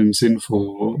Bubble im Sinn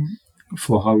von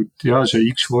halt, ja, es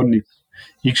ist eine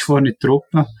eingeschworene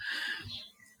Truppe.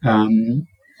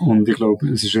 Und ich glaube,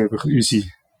 es ist einfach unsere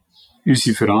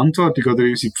Verantwortung oder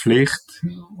unsere Pflicht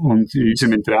und in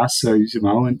unserem Interesse, in unserem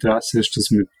Allinteresse ist, dass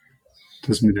wir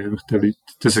einfach den Leuten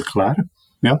das erklären.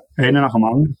 Ja, einer nach dem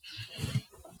anderen.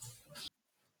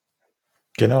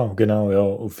 Genau, ja,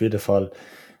 auf jeden Fall.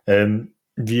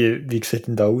 Wie sieht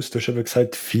denn da aus? Du hast eben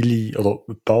gesagt, viele oder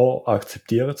ein paar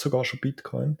akzeptieren sogar schon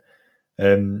Bitcoin.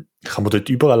 Kann man dort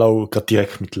überall auch gerade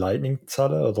direkt mit Lightning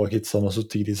zahlen? Oder gibt es da noch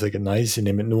solche, die sagen, nein, sie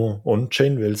nehmen nur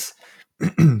On-Chain, weil sie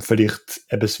vielleicht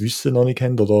eben das Wissen noch nicht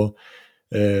haben oder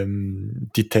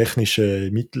die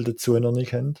technischen Mittel dazu noch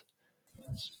nicht haben?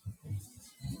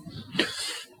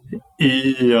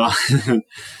 Ja, ich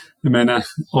meine,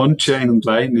 On-Chain und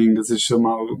Lightning, das ist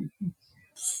schon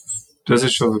für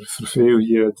viele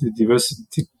hier, die wissen,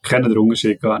 die kennen den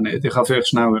Unterschied gar nicht. Ich kann vielleicht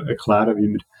schnell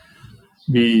erklären,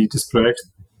 wie das Projekt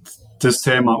das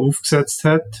Thema aufgesetzt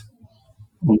hat.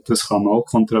 Und das kann man auch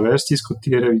kontrovers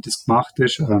diskutieren, wie das gemacht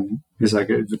ist. Ich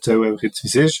erzähle einfach jetzt, wie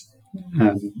es ist.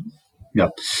 Ja.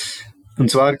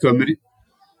 Und zwar haben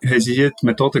sie hier die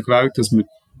Methode gewählt, dass wir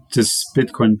das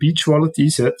Bitcoin Beach Wallet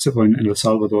einsetzen, das in El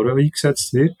Salvador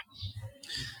eingesetzt wird.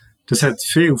 Das hat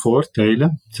viele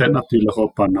Vorteile. Es hat natürlich auch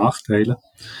ein paar Nachteile.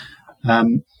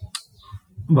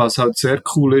 Was halt sehr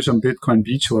cool ist am Bitcoin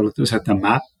Beach Wallet, es hat eine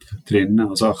Map drin,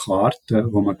 also eine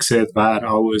Karte, wo man sieht, wer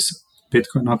alles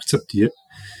Bitcoin akzeptiert.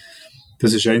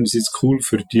 Das ist einerseits cool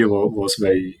für die, die es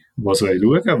schauen, wo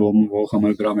kann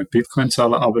man überall mit Bitcoin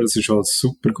zahlen, aber es ist auch ein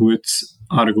super gutes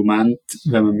Argument,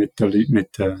 wenn man mit den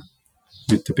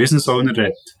Business Owner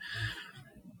redet.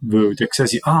 Weil dann sehen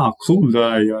sie, cool,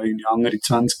 ja, irgendwie andere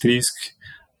 20, 30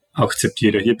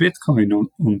 akzeptieren hier Bitcoin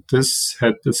und das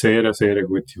hat eine sehr, sehr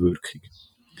gute Wirkung.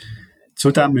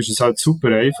 Zudem ist es halt super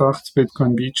einfach, das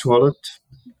Bitcoin Beach Wallet.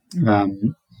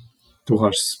 Du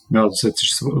kannst, ja, du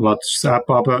lädst das App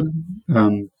ab,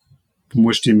 du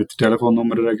musst dich mit der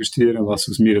Telefonnummer registrieren, was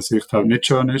aus meiner Sicht halt nicht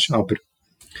schön ist, aber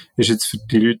ist jetzt für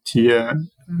die Leute hier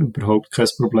überhaupt kein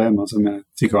Problem. Also,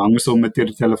 sie gehen anders um mit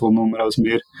ihrer Telefonnummer als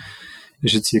mir.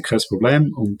 Ist jetzt hier kein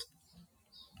Problem. Und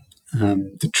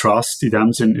der Trust in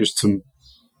dem Sinn ist zu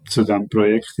diesem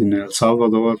Projekt in El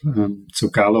Salvador,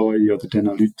 zu Galloway oder den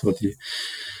Leuten,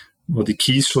 die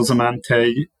Keys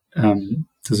schlussendlich haben.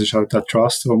 Das ist halt der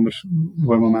Trust, der im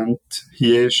Moment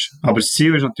hier ist. Aber das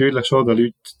Ziel ist natürlich schon, den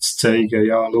Leuten zu zeigen,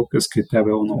 ja, schau, es gibt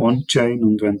eben auch noch On-Chain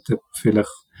und wenn du vielleicht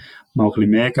mal ein bisschen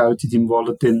mehr Geld in deinem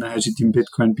Wallet drin hast, in deinem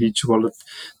Bitcoin Beach Wallet,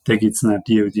 dann gibt es dann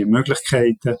die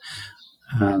Möglichkeiten,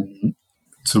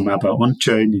 zum eben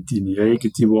On-Chain in deine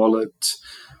eigene Wallet,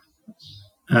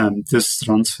 das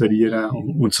transferieren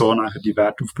und so nachher die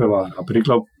Werte aufbewahren. Aber ich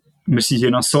glaube, wir sind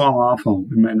hier noch so am Anfang.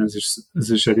 Ich meine, es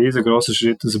ist ein riesengroßer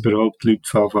Schritt, dass überhaupt die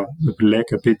Leute anfangen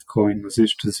überlegen, Bitcoin, was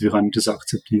ist das, wie kann ich das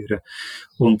akzeptieren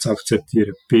und zu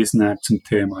akzeptieren, bis näher zum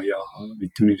Thema, ja, wie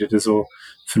tue ich das so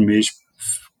für mich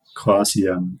quasi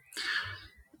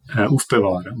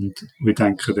aufbewahren. Und ich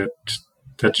denke,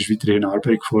 dort ist weiterhin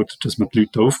Arbeit gefordert, dass man die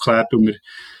Leute aufklärt. Und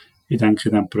ich denke,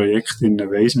 in diesem Projekt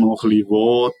weiss man auch ein bisschen,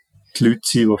 wo die Leute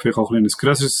sind, die vielleicht auch ein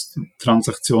grösseres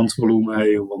Transaktionsvolumen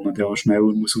haben und wo man dann auch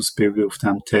schneller muss ausbilden auf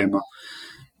diesem Thema.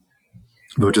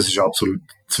 Weil das ist absolut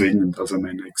zwingend. Also,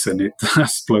 ich sehe nicht,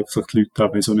 dass plötzlich die Leute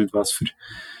haben, so nicht was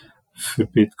für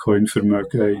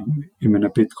Bitcoin-Vermögen in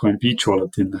einem Bitcoin Beach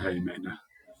Wallet drin haben. Ich meine,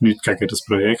 nicht gegen das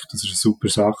Projekt, das ist eine super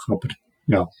Sache, aber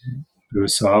ja, wir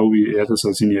wissen alle, jeder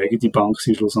soll seine eigene Bank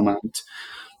sein schlussendlich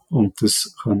und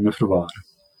das können verwahren.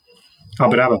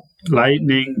 Aber eben,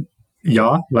 Lightning,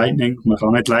 man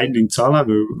kann nicht Lightning zahlen,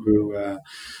 weil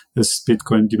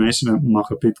die meisten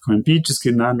machen Bitcoin Beach, es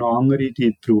gibt auch noch andere,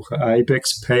 die brauchen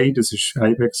IBEX Pay,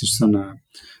 IBEX ist eine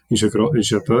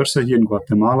Börse hier in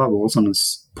Guatemala, die so ein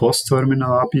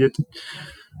Postterminal anbietet.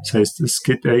 Das heisst, es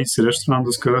gibt ein Restaurant,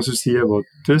 das grösseres hier, das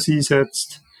das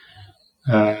einsetzt.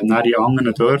 Dann in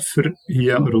anderen Dörfern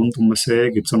hier rund um den See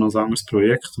gibt es auch noch ein anderes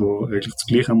Projekt, das eigentlich das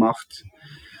Gleiche macht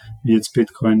wie das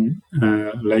Bitcoin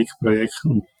Lake Projekt.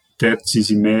 Und dort sind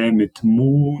sie mehr mit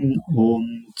Moon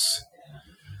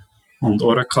und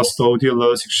auch eine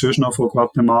Custodial-Lösung sonst noch von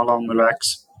Guatemala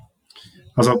unterwegs.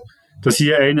 Also, dass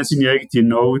hier einer seine eigene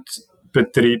Node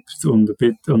betreibt und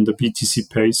einen BTC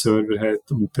Pay Server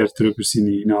hat und der darüber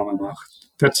seine Einnahmen macht.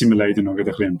 Dort sind wir leider noch ein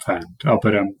bisschen entfernt.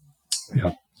 Aber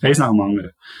ja, eins nach dem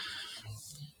anderen.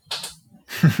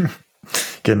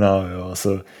 Genau, ja.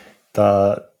 Also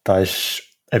da ist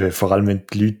eben, vor allem wenn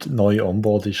die Leute neu on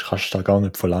board ist, kannst du da gar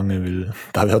nicht verlangen, weil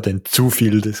da wäre dann zu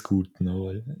viel des Guten.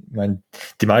 Ich meine,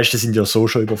 die meisten sind ja so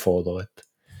schon überfordert.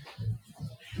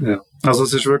 Ja, also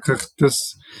es ist wirklich,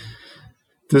 das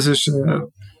ist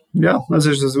es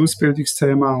ist ein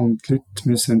Ausbildungsthema und die Leute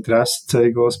müssen Interesse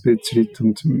zeigen auch ein bisschen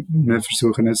und wir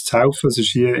versuchen jetzt zu helfen. Es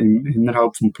ist hier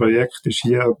innerhalb des Projekts ist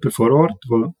hier jemand vor Ort,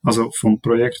 also vom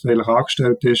Projekt eigentlich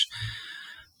angestellt ist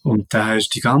und der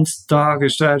ist den ganzen Tag in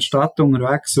der Stadt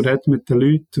unterwegs und redet mit den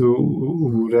Leuten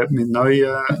und redet mit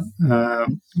Neuen,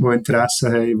 die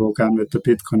Interesse haben, die gerne den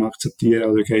Bitcoin akzeptieren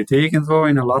oder geht irgendwo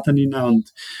in einen Laden rein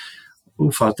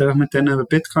und fällt einfach mit denen über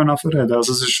Bitcoin reden.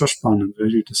 Also es ist schon spannend,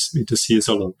 wie das hier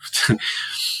so läuft.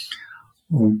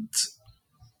 Und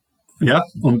ja,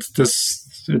 und das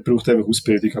braucht einfach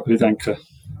Ausbildung. Aber ich denke,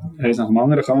 eins nach dem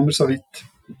anderen kommen wir so weit.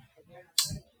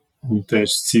 Und das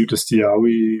ist das Ziel, dass die alle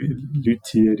Leute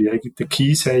hier ihre eigenen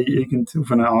Keys haben,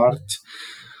 auf eine Art.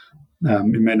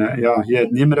 Ich meine, ja, hier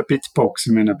hat niemand eine Bitbox.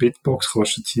 Ich meine, eine Bitbox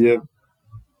kostet hier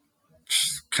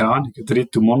keine Ahnung, ein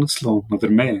Drittel Monatslohn oder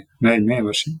mehr. Nein, mehr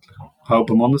wahrscheinlich.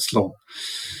 Halber Monatslohn.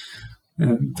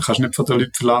 Du kannst nicht von den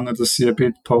Leuten verlangen, dass sie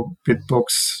eine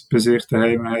Bitbox bei sich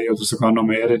daheim haben oder sogar noch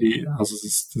mehrere. Also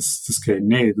das geht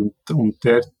nicht. Und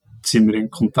dort sind wir in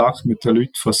Kontakt mit den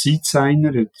Leuten von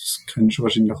Signer. Das kennst du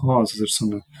wahrscheinlich auch. Also das ist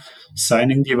so ein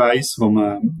Signing-Device, wo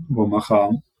man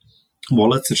kann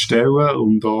Wallets erstellen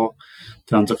und auch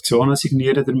Transaktionen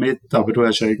signieren damit. Aber du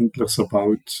hast eigentlich,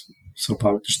 sobald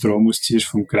der Strom ausziehst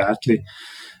vom Gerät,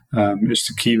 ist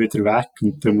der Key wieder weg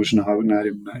und dann musst du ihn halt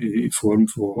in Form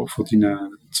von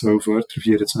deinen 12 Wörtern,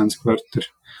 24 Wörtern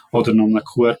oder noch einen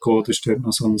QR-Code ist dort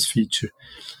noch so ein Feature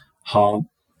haben.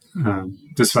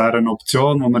 Das wäre eine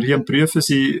Option, die wir hier am Prüfen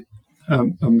sind,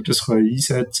 ob wir das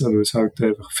einsetzen können, weil es halt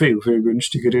einfach viel, viel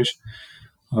günstiger ist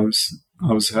als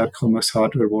herkömmliches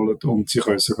Hardware-Wallet und sie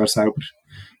können es sogar selber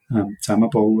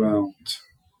zusammenbauen und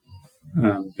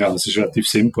ja, das ist relativ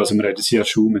simpel. Also wir haben das hier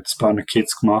schon mit ein paar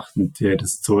Kids gemacht und die haben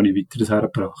das so nicht weiteres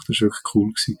hergebracht. Das war wirklich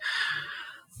cool gewesen.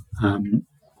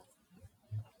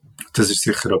 Das ist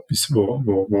sicher etwas,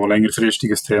 wo längerfristig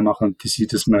ein Thema könnte sein,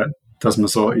 dass man dass man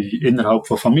so innerhalb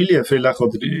von Familien vielleicht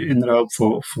oder innerhalb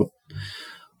von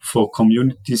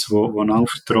Communities, wo einander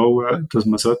vertrauen, dass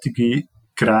man solche Geräte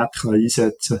kann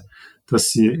einsetzen kann, dass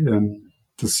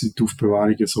sie die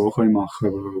Aufbewahrungen so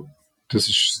machen können. Das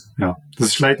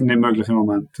ist leider nicht möglich im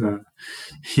Moment,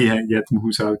 hier in jedem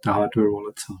Haushalt eine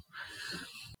Hardware-Wallet zu haben.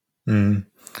 Mhm.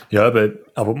 Ja,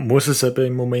 aber muss es eben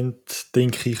im Moment,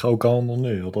 denke ich, auch gar noch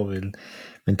nicht, oder? Weil,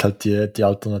 wenn du halt die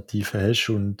Alternative hast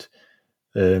und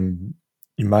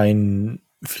ich meine,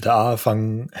 für den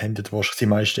Anfang haben die wahrscheinlich die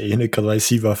meisten eh nicht gerade weiss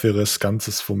ich, was für ein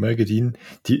ganzes Vermögen drin.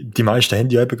 Die meisten haben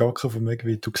ja eben gar kein Vermögen,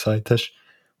 wie du gesagt hast.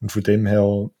 Und von dem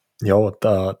her, ja,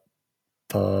 da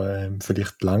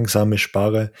vielleicht langsame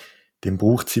Sparen, den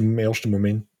braucht es im ersten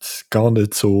Moment gar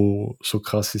nicht so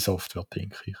krasse Software,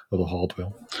 denke ich, oder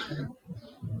Hardware.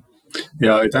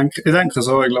 Ja, ich denke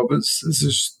so. Ich glaube,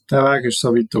 der Weg ist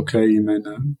so weit okay. Ich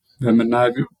meine, wenn wir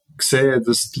dann sehen,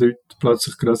 dass die Leute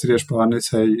plötzlich größere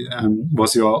Ersparnisse haben,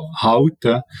 was sie auch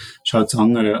halten, ist halt das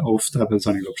andere oft eben, das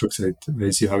habe ich glaube schon gesagt,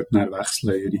 weil sie halt dann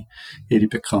wechseln, ihre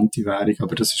bekannte Währung.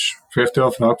 Aber das ist vielleicht auch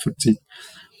eine Frage für die Zeit.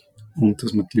 Und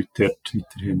dass man die Leute dort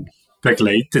weiterhin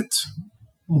begleitet.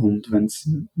 Und wenn's,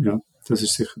 ja, das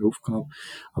ist sicher eine Aufgabe.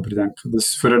 Aber ich denke,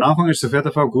 für den Anfang ist es auf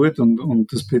jeden Fall gut und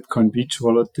das Bitcoin Beach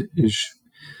Wallet ist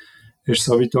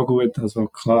sowieso gut. Also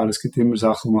klar, es gibt immer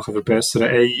Sachen, die man verbessern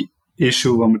kann. Ein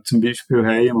Issue, das wir zum Beispiel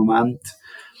haben im Moment,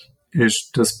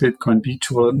 ist, dass Bitcoin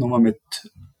Beach Wallet nur mit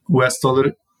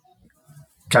US-Dollar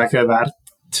Gegenwert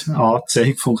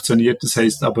Anzeige funktioniert. Das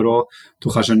heisst aber auch, du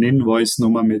kannst einen Invoice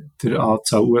nur mit der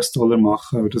Anzahl US-Dollar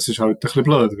machen. Und das ist halt ein bisschen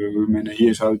blöd, weil ich meine,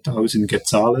 hier ist halt alles in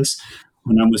Gezahles.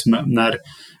 Und dann muss man,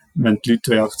 wenn die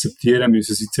Leute akzeptieren,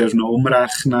 müssen sie zuerst noch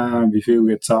umrechnen, wie viel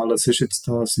Gezahles ist jetzt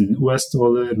das in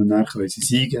US-Dollar und dann können sie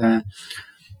es eingeben.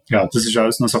 Ja, das ist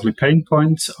alles noch so ein bisschen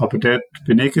Painpoints, aber dort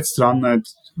bin ich jetzt dran,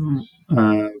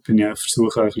 bin ich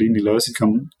versuche, eine kleine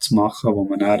Lösung zu machen, wo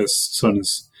man dann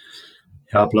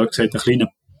blöd gesagt, einen kleinen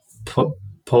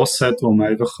Post hat, wo man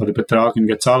einfach den Betrag in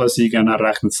Gezahlen eingeben, dann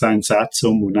rechnet es seinen Satz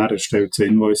um und dann erstellt es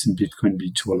Invoice in Bitcoin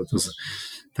Beach Wallet. Also,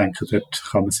 ich denke, dort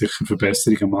kann man sicher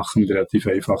Verbesserungen machen mit relativ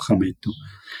einfachen Mitteln.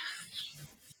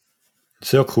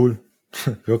 Sehr cool.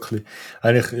 Wirklich.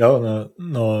 Eigentlich, ja,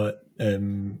 noch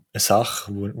eine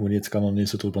Sache, wo ich jetzt gar noch nicht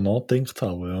so drüber nachgedacht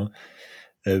habe, ja.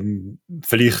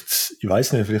 Vielleicht, ich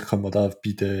weiß nicht, vielleicht kann man da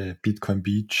bei den Bitcoin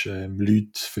Beach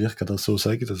Leuten vielleicht gerade so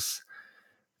sagen, dass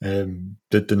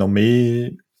dort noch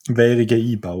mehr Währungen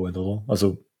einbauen, oder?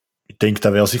 Also, ich denke,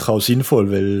 das wäre sicher auch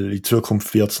sinnvoll, weil in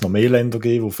Zukunft wird es noch mehr Länder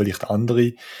geben, wo vielleicht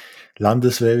andere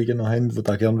Landeswährungen noch haben, die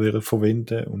da gerne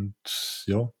verwenden und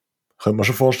ja, könnte man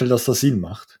schon vorstellen, dass das Sinn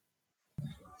macht.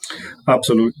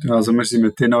 Absolut. Also wir sind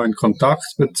mit denen auch in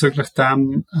Kontakt bezüglich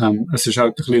dem. Es ist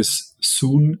halt ein bisschen ein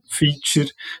Soon-Feature.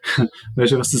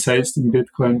 Weißt du, was das heisst im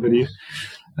Bitcoin-Bereich?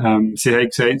 Sie haben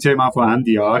gesagt, sie haben auch von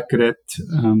Ende Jahr geredet.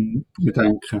 Ich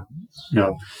denke,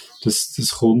 ja,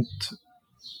 das kommt.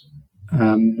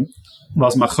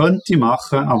 Was man könnte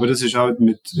machen, aber das ist halt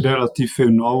mit relativ viel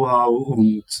Know-how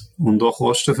und auch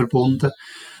Kosten verbunden.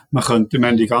 Wir haben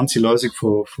die ganze Lösung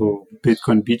von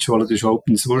Bitcoin Beach Wallet ist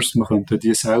Open Source. Man könnte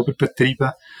die selber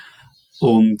betreiben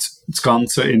und das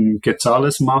Ganze in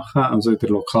Gezahles machen, also in der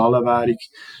lokalen Währung.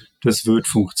 Das würde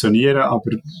funktionieren,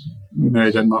 aber wir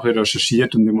haben dann nachher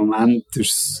recherchiert und im Moment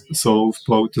ist es so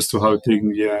aufgebaut, dass du halt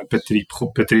irgendwie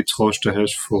Betriebskosten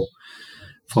hast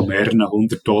von mehreren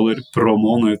 $100 pro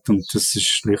Monat und das ist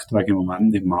schlichtweg im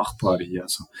Moment nicht machbar hier.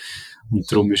 Also. Und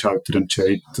darum ist halt der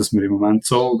Entscheid, dass wir im Moment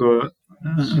so gehen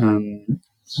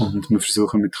und wir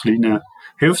versuchen mit kleinen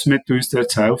Hilfsmitteln uns da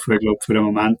zu helfen. Ich glaube, für den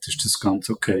Moment ist das ganz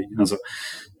okay. Also,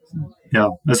 ja,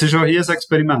 es ist auch hier ein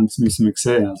Experiment, das müssen wir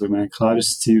sehen. Also, ich meine, klar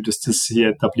ist das Ziel, dass das hier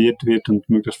etabliert wird und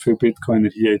möglichst viele Bitcoiner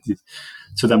hier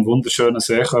zu diesem wunderschönen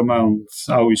See kommen und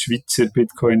alle Schweizer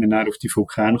Bitcoiner dann auf die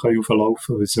Vulkane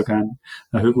rauflaufen können, weil sie so gerne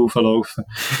einen Hügel rauflaufen.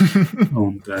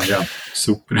 Und, ja,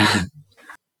 super.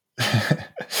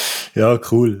 Ja,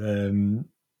 cool.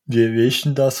 Wie ist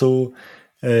denn das so?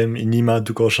 Ich nehme an,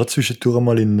 du gehst schon zwischendurch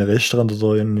mal in ein Restaurant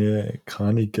oder in, keine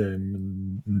Ahnung,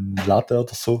 einen Laden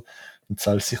oder so und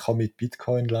zahlst sicher mit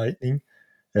Bitcoin Lightning.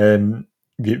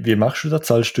 Wie machst du das?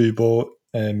 Zahlst du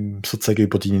sozusagen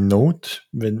über deine Note?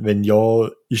 Wenn ja,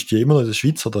 ist die immer noch in der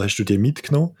Schweiz oder hast du die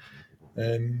mitgenommen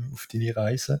auf deine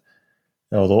Reise?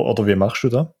 Ja, oder wie machst du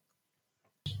das?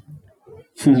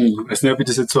 Ich weiß nicht, ob ich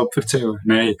das jetzt so erzähle.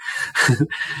 Nein,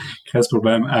 kein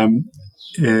Problem.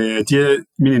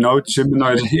 Meine Note ist immer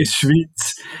noch in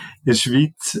der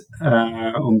Schweiz,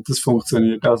 und das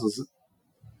funktioniert also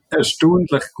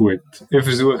erstaunlich gut. Ich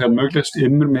versuche möglichst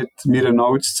immer mit meiner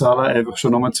Note zu zahlen, einfach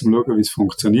schon nochmal zu schauen, wie es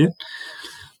funktioniert.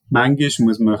 Manchmal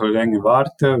muss man ein bisschen länger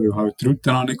warten, weil halt die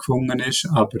Route noch nicht gefunden ist,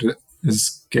 aber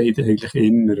es geht eigentlich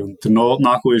immer. Und der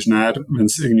Notnagel ist dann, wenn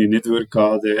es irgendwie nicht würde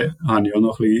gehen, dann habe ich auch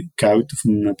noch ein bisschen Geld auf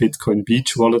einem Bitcoin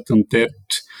Beach Wallet und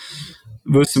dort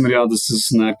wissen wir ja, dass es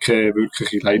dann keine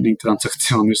wirkliche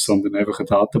Lightning-Transaktion ist, sondern einfach ein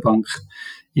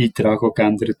Datenbank-Eintrag, der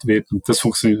geändert wird. Und das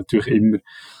funktioniert natürlich immer.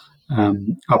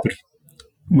 Aber ich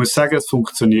muss sagen, es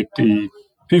funktioniert in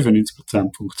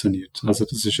 95% funktioniert. Also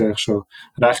das ist eigentlich schon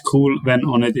recht cool, wenn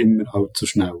auch nicht immer allzu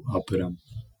schnell. Aber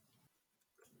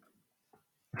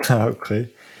Okay.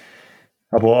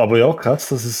 Aber ja, krass,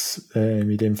 dass es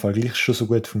in dem Fall gleich schon so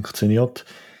gut funktioniert.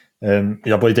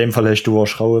 Ja, aber in dem Fall hast du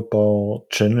wahrscheinlich auch ein paar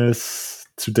Channels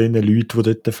zu den Leuten,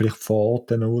 die dort vielleicht vor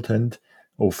Ort eine Not haben.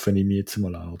 Offen nehme ich jetzt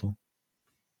mal an, oder?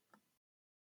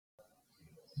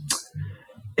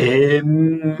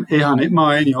 ich habe nicht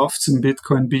mal eine oft zum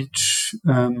Bitcoin Beach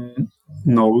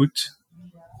Node,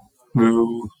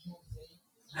 weil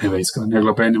ich weiß gar nicht, ich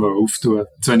glaube, einer will auftun,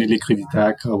 zu wenig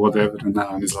Liquidität gehabt, whatever, und dann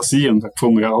habe ich es lassen und habe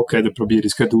gefunden, ja, okay, dann probiere ich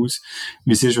es gerade aus,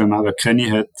 wie es ist, wenn man eben keine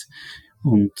hat.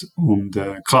 Und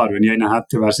klar, wenn ich einen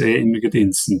hätte, wäre es immer gerade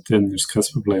instant, dann ist es kein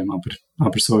Problem,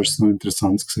 aber so ist es noch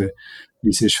interessant zu sehen,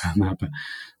 wie es ist,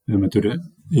 wenn man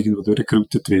irgendwo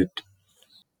durchgeroutet wird.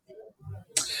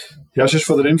 Ja, sonst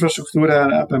von der Infrastruktur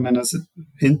her, eben, wenn das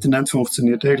Internet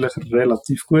funktioniert eigentlich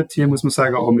relativ gut hier, muss man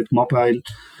sagen, auch mit Mobile.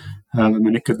 Wenn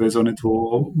man nicht weiss, auch nicht,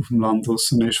 wo auf dem Land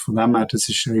draussen ist. Von dem her, das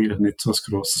ist eigentlich nicht so ein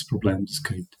grosses Problem, das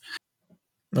geht.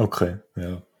 Okay,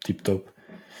 ja, tipptopp.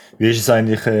 Wie ist es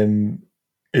eigentlich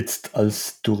jetzt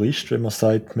als Tourist, wenn man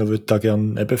sagt, man würde da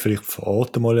gerne eben vielleicht vor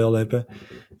Ort mal erleben,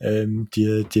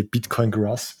 die Bitcoin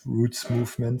Grassroots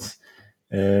Movements.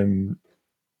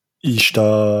 Ist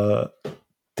da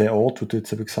der Ort, wo du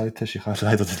jetzt eben gesagt hast, ich kann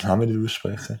leider den Namen nicht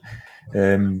aussprechen.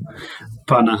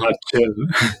 Panahachel.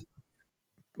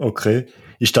 Okay.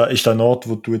 Ist da ein Ort,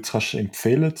 wo du jetzt kannst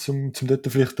empfehlen, zum dort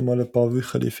vielleicht mal ein paar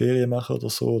Wochen die Ferien machen oder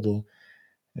so? Oder,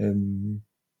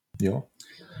 ja.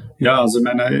 Ja, also ich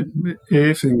meine,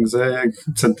 ich finde sehr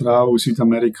Zentral- und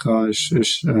Südamerika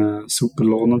ist super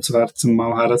lohnenswert, um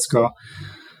mal herzugehen.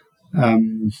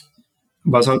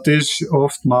 Was halt ist,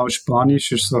 oftmals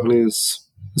Spanisch ist so ein bisschen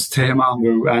ein Thema,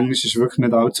 weil Englisch ist wirklich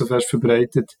nicht allzu fest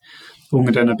verbreitet.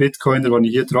 Unter den Bitcoiner, die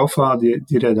ich hier getroffen habe,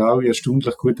 die reden alle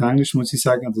erstaunlich gut Englisch, muss ich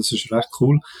sagen. Das ist recht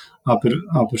cool. Aber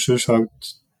sonst halt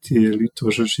die Leute,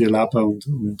 die schon hier leben und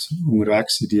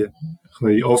unterwegs sind, die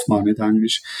können oftmals nicht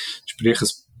Englisch. Sprich, ein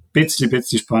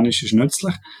bisschen Spanisch ist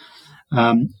nützlich.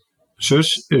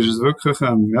 Sonst ist es wirklich,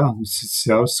 ja, es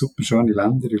sind alles super schöne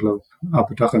Länder, ich glaube.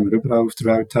 Aber da können wir überall auf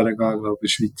der Welt hergehen, ich glaube, in der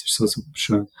Schweiz ist es so super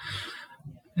schön.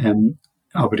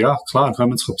 Aber ja, klar,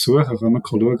 können wir es besuchen, können wir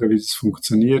schauen, wie das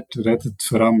funktioniert, redet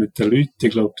vor allem mit den Leuten.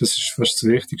 Ich glaube, das ist fast das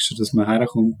Wichtigste, dass man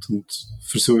herkommt und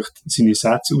versucht, seine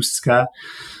Sätze auszugeben.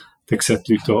 Dann sehen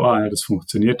die Leute auch, ja, das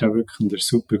funktioniert auch wirklich und das ist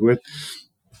super gut.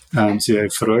 Sie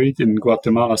haben Freude. In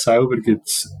Guatemala selber gibt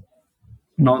es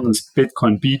noch ein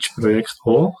Bitcoin Beach Projekt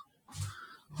auch.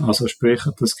 Also sprich,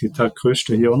 das gibt halt die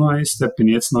Küste hier auch noch eins. Da bin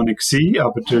ich jetzt noch nicht gewesen,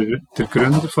 aber der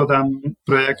Gründer von diesem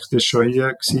Projekt ist schon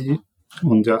hier gewesen.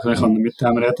 Und ja, ich kann mit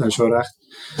dem reden, das ist schon recht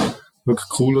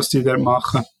wirklich cool, was die dort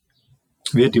machen.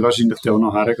 Werde ich wahrscheinlich auch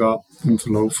noch hergehen im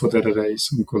Verlauf von dieser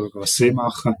Reise und schauen, was sie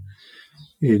machen.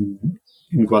 In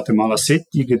Guatemala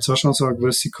City gibt es auch schon so eine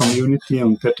gewisse Community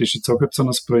und dort ist jetzt auch so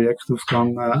ein Projekt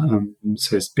aufgegangen.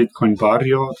 Das heisst Bitcoin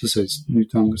Barrio, das heisst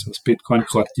nichts anderes als Bitcoin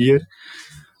Quartier.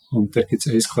 Und da gibt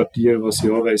es ein Quartier, wo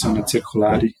sie auch so eine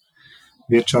zirkuläre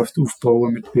Wirtschaft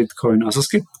aufbauen mit Bitcoin. Also es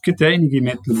gibt einige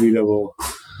mittlerweile,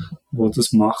 die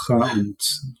das machen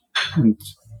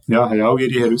und ja, haben auch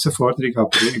ihre Herausforderungen,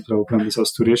 aber ich glaube, wenn man es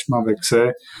als Tourist mal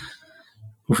sehen,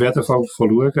 auf jeden Fall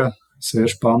schauen, sehr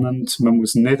spannend. Man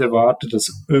muss nicht erwarten,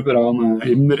 dass überall man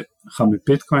immer kann mit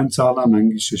Bitcoin zahlen kann.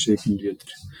 Manchmal ist irgendwie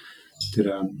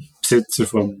der Besitzer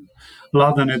vom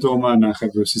Laden nicht um,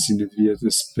 nachher wissen sie nicht, wie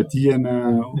das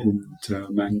bedienen und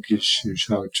manchmal ist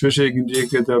halt schon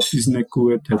irgendwie etwas nicht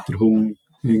gut, hat der Hund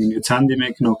irgendwie das Handy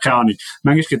mitgenommen, keine Ahnung.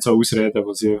 Manchmal gibt es auch Ausreden,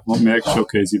 wo man merkt,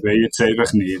 okay, sie wollen jetzt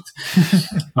einfach nicht.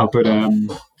 aber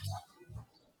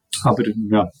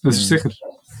ja, das ist sicher.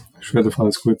 Das ist auf jeden Fall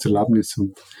ein gutes Erlebnis.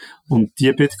 Und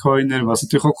die Bitcoiner, was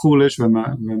natürlich auch cool ist, wenn man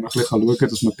ein bisschen schauen kann,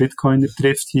 dass man Bitcoiner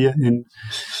trifft hier in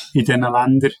diesen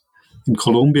Ländern. In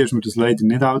Kolumbien ist mir das leider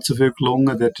nicht allzu viel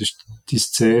gelungen. Dort ist die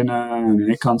Szene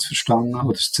nicht ganz verstanden.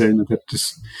 Oder die Szene, dort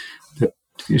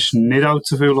ist nicht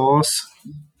allzu viel los.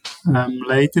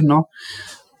 Leider noch.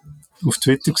 Auf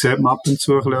Twitter sieht man ab und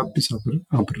zu etwas,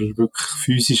 aber wirklich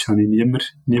physisch habe ich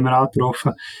niemand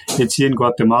angetroffen. Jetzt hier in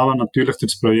Guatemala natürlich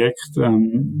durch das Projekt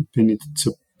bin ich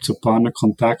zu ein paar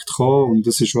Kontakt gekommen und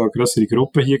das war schon eine grössere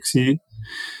Gruppe hier gewesen.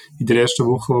 in der ersten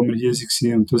Woche, wo wir hier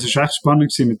waren. Und das war echt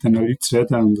spannend gewesen, mit den Leuten zu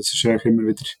reden. Und es ist eigentlich immer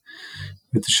wieder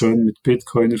schön, mit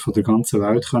Bitcoiner von der ganzen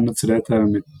Welt können zu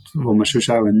reden, wo man sonst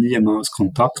auch niemals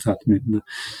Kontakt hat mit ihnen.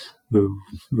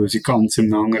 Weil sie ganz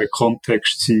in einem anderen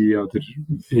Kontext sind oder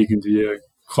irgendwie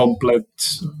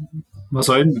komplett, was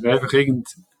auch immer, einfach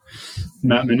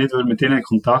man nicht mit ihnen in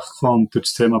Kontakt kommt und durch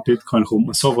das Thema Bitcoin kommt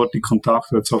man sofort in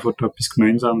Kontakt, wird sofort etwas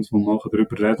Gemeinsames, wo man auch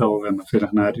darüber reden, auch wenn man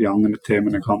vielleicht nach in anderen Themen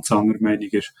eine ganz andere Meinung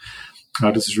ist.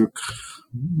 Ja, das ist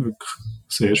wirklich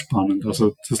sehr spannend.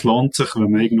 Also, das lohnt sich,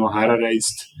 wenn man irgendwo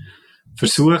herreist,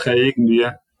 versuchen irgendwie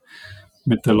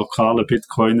mit den lokalen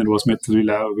Bitcoinern, die es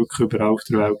mittlerweile auch wirklich überall auf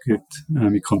der Welt gibt,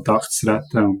 in Kontakt zu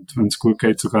treten und wenn es gut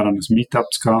geht, sogar an ein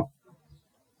Meetup zu gehen.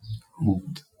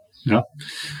 Und ja,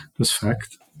 das ist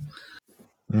Fakt.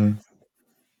 Mhm.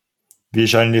 Wie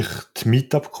ist eigentlich die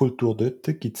Meetup-Kultur dort?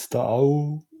 Gibt es da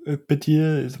auch etwa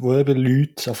die, wo eben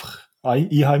Leute einfach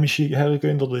Einheimische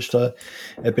hergehen, oder ist da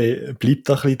eben, bleibt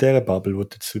da ein bisschen in dieser Bubble, wo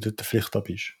du dort vielleicht da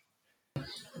bist?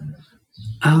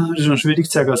 Das ist noch schwierig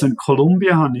zu sagen. Also in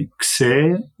Kolumbien habe ich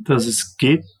gesehen, dass es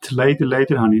gibt.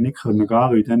 Leider habe ich nicht gehen,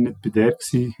 weil ich dann nicht bei der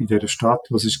war, in dieser Stadt,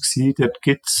 wo es war. Dort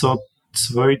gibt es so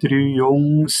 2, 3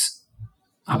 Jungs,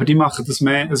 aber die machen das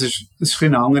mehr, es ist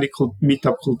eine andere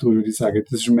Meetup-Kultur, würde ich sagen.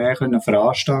 Das ist mehr eine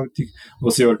Veranstaltung,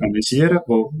 die sie organisieren,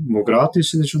 wo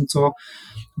gratis ist und so,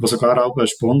 wo sogar auch einen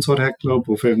Sponsor hat, glaube ich,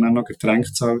 wo vielleicht auch noch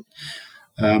Getränke zahlt.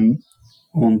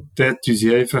 Und dort tun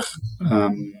sie einfach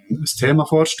ein Thema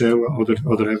vorstellen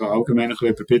oder eben allgemein ein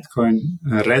bisschen über Bitcoin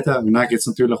reden. Und dann gibt es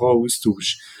natürlich auch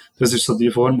Austausch. Das ist so die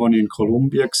Form, die ich in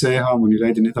Kolumbien gesehen habe, wo ich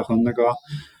leider nicht gehen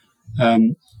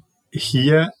konnte.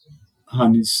 Hier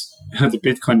habe ich der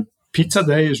Bitcoin Pizza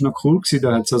Day ist noch cool gewesen.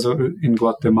 Da hat es also in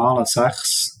Guatemala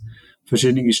 6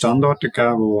 verschiedene Standorte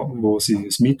gegeben, wo sie ein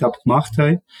Meetup gemacht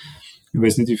haben. Ich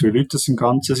weiß nicht, wie viele Leute das im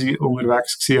Ganzen sind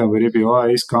unterwegs waren, aber ich bin auch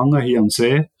eins gegangen, hier am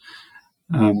See.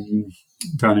 Da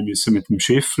musste ich mit dem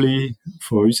Schiffli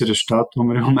von unserer Stadt, wo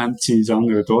wir im Moment sind, ins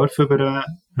andere Dorf über.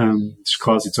 Das ist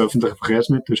quasi das öffentliche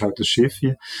Verkehrsmittel, das ist halt das Schiff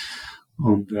hier.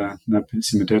 Und dann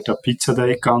sind wir dort an Pizza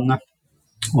Day gegangen.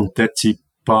 Und dort sind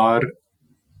ein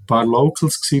paar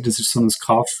Locals gewesen. Das ist so ein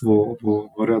Kaff, wo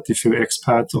relativ viele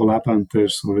Expats auch leben. Und der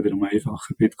ist so wieder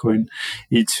einfacher, Bitcoin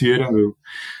einzuführen,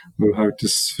 weil halt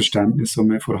das Verständnis so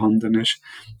mehr vorhanden ist.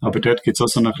 Aber dort gibt es auch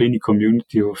so eine kleine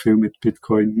Community, die viel mit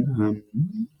Bitcoin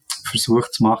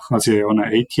versucht zu machen. Also ich habe auch eine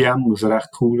ATM, was recht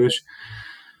cool ist.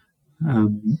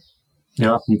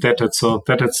 Ja, und dort hat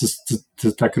es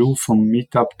den Groove vom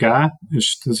Meetup gegeben.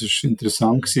 Das ist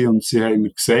interessant gewesen. Und sie haben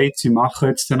mir gesagt, sie machen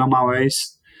jetzt dann nochmal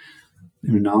eins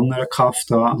in einem anderen Kaff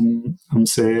da am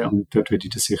See. Und dort werde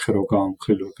ich dann sicher auch gehen und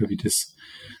schauen,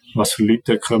 was für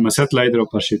Leute da kommen. Es hat leider auch ein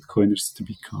paar Shitcoiners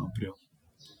dabei gehabt, aber ja,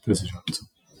 das ist halt so.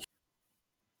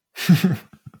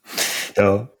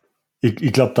 Ja,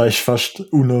 ich glaube, da ist fast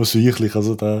unausweichlich.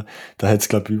 Also da hat es,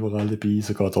 glaube ich, überall dabei.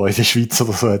 Sogar da in der Schweiz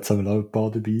oder so hat es auch ein paar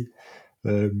dabei.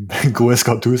 Gruß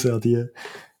geht raus an die,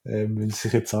 wenn sie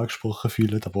sich jetzt angesprochen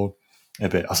fühlen. Aber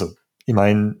eben, also ich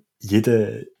meine,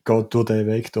 jeder geht durch den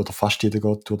Weg, oder fast jeder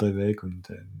geht durch den Weg, und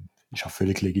ist auch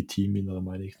völlig legitim in meiner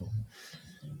Meinung nach.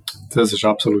 Das ist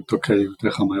absolut okay. Da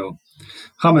kann man ja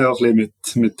ein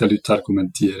bisschen mit den Leuten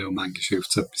argumentieren, und manchmal hilft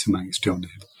es etwas und manchmal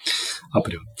nicht.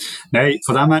 Aber ja. Nein,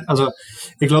 von dem her, also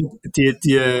ich glaube,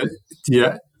 die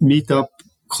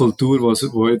Meetup-Kultur,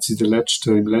 wo jetzt im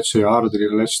letzten Jahr oder in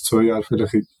den letzten 2 Jahren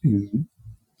vielleicht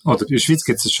oder in der Schweiz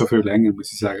gibt es schon viel länger,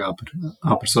 muss ich sagen,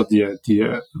 aber so die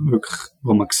wirklich,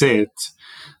 wo man sieht,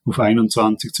 auf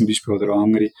 21 zum Beispiel oder auch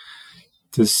andere,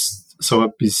 so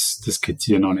etwas, das gibt es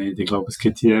hier noch nicht. Ich glaube, es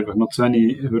gibt hier einfach noch zu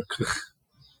wenig wirklich,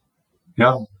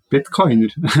 ja, Bitcoiner.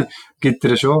 Gibt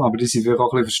es schon, aber die sind vielleicht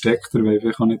auch ein bisschen versteckter, weil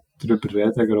wir auch nicht darüber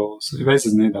reden gross. Ich weiß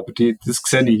es nicht, aber das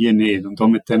sehe ich hier nicht. Und auch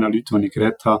mit den Leuten, die ich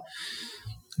geredet habe,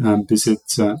 bis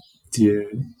jetzt,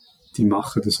 die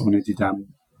machen das auch nicht in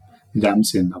dem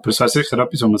Sinn. Aber es wäre sicher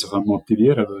etwas, wo man sich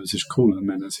motivieren kann, weil es ist cool. Ich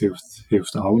meine, es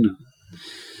hilft allen.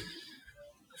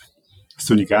 Das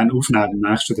tue ich gerne aufnehmen im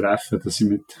nächsten Treffen, dass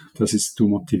ich es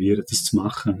motiviere, das zu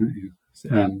machen.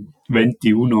 Wenn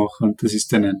die UNO, und das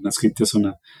ist dann, es gibt ja so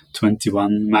eine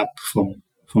 21-Map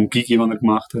vom Gigi, den er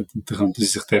gemacht hat, und dann könnte sie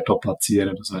sich dort auch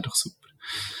platzieren, das wäre doch super.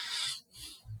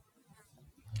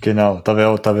 Genau, da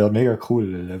wär mega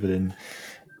cool, eben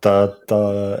dass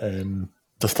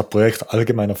das Projekt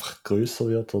allgemein einfach größer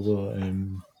wird, oder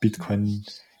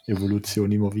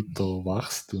Bitcoin-Evolution immer weiter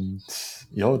wächst, und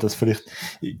ja, das vielleicht,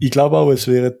 ich glaube auch, es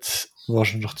wird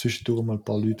wahrscheinlich zwischendurch mal ein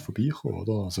paar Leute vorbeikommen,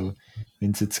 oder? Also,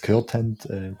 wenn sie jetzt gehört haben,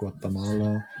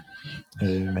 Guatemala,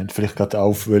 wir haben vielleicht gerade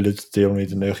auf, wollen die irgendwie in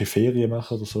der Nähe Ferien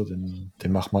machen oder so, dann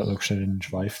macht man halt noch schnell einen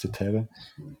Schweif dorthin.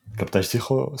 Ich glaube, das ist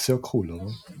sicher sehr cool,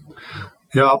 oder?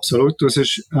 Ja, absolut. Das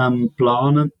ist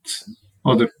geplant,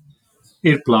 oder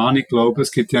in Planung, glaube ich.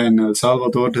 Es gibt ja in El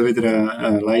Salvador da wieder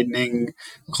eine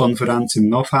Lightning-Konferenz im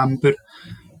November.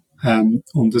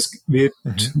 Und es wird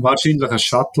wahrscheinlich ein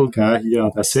Shuttle geben hier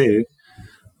an den See.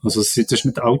 Also es ist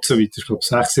nicht allzu weit. Ich glaube,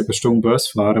 6-7 Stunden Bus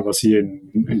fahren, was hier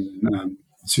in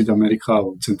Südamerika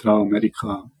und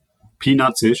Zentralamerika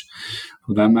Peanuts ist.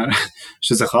 Von dem her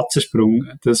ist das ein Katzensprung,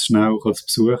 das schnell zu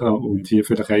besuchen und hier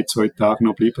vielleicht 1-2 Tage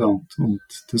noch bleiben und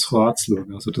das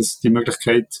anzuschauen. Also die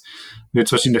Möglichkeit wird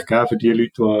es wahrscheinlich geben für die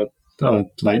Leute, die an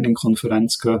die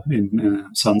Lightning-Konferenz gehen in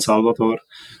San Salvador,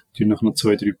 die noch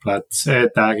 2-3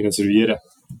 Tage reservieren,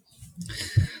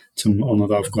 um auch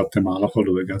noch auf Guatemala zu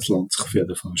schauen. Das lohnt sich auf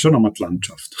jeden Fall. Schon nochmal die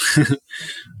Landschaft.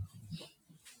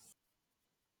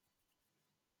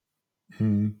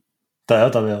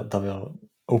 Da wär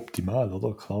optimal,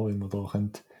 oder? Klar, wenn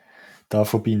man da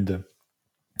verbinden.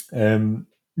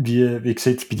 Wie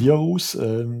sieht es bei dir aus?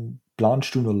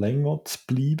 Planst du noch länger zu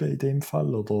bleiben in dem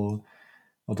Fall? Oder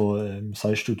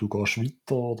sagst du gehst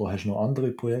weiter oder hast noch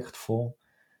andere Projekte vor?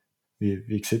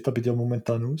 Wie sieht das bei dir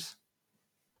momentan aus?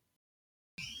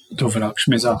 Du fragst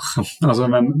mich Sachen. Also,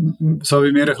 so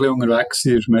wie wir ein bisschen unterwegs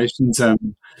sind, ist meistens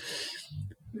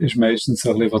so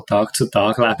ein bisschen von Tag zu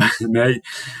Tag leben. Nein.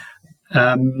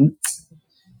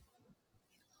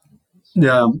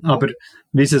 Ja, aber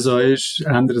wie es so ist,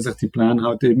 ändern sich die Pläne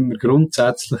halt immer.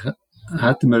 Grundsätzlich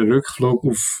hätten wir einen Rückflug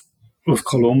auf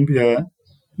Kolumbien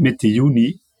Mitte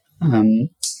Juni, weil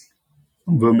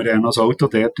wir ja noch das Auto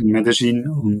dort in Medellin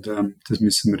und das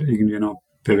müssen wir irgendwie noch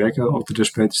bewegen oder dann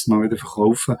spätestens mal wieder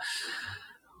verkaufen.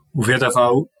 Auf jeden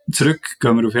Fall, zurück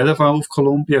gehen wir auf jeden Fall auf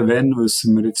Kolumbien. Wenn,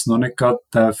 wissen wir jetzt noch nicht gerade.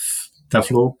 Den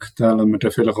Flug, den lassen wir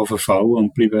dann vielleicht auch verfallen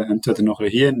und bleiben entweder noch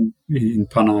hier in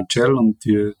Panajel und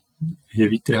die hier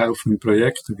weiterhelfen im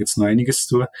Projekt. Da gibt es noch einiges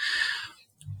zu tun.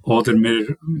 Oder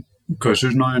wir gehen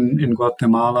schon noch in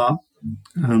Guatemala.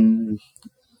 Ich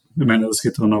meine, es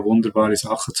gibt auch noch wunderbare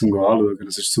Sachen zum Anschauen.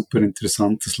 Das ist ein super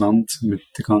interessantes Land mit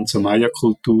der ganzen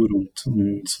Maya-Kultur und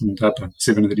eben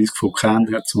 37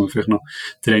 Vulkane hat, wo man vielleicht noch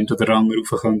den einen oder anderen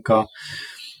rauf gehen kann.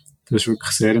 Das ist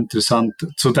wirklich sehr interessant.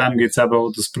 Zudem gibt es eben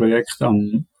auch das Projekt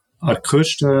an der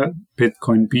Küste,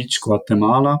 Bitcoin Beach,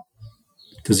 Guatemala.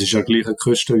 Das ist ja gleich eine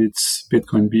Küste wie das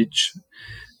Bitcoin Beach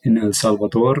in El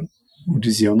Salvador. Und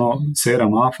die sind ja noch sehr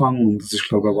am Anfang. Und das ist,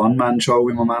 glaube ich, eine One-Man-Show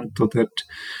im Moment, die dort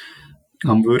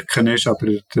am Wirken ist. Aber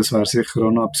das wäre sicher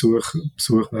auch noch ein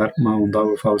Besuch wert mal und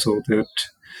allenfalls auch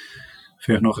dort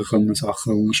vielleicht noch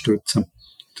Sachen unterstützen.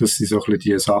 Das sind so ein bisschen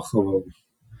die Sachen,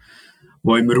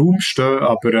 die im Raum stehen,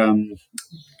 aber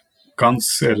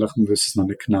ganz ehrlich, wir wissen es noch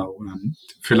nicht genau.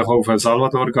 Vielleicht auch auf El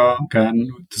Salvador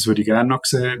gehen, das würde ich gerne noch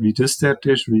sehen, wie das dort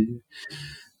ist,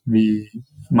 wie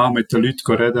mal mit den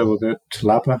Leuten reden, die dort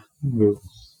leben, weil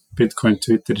Bitcoin,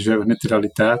 Twitter ist einfach nicht die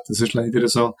Realität, das ist leider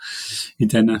so in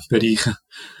diesen Bereichen.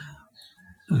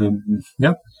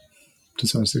 Ja,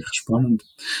 das wäre sicher spannend.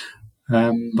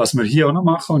 Was wir hier auch noch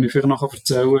machen, und ich vielleicht noch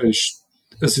erzählen kann, ist,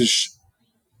 es ist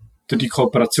durch die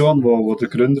Kooperation, wo der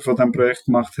Gründer von diesem Projekt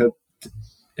gemacht hat,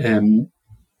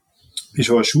 ist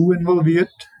auch eine Schule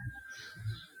involviert.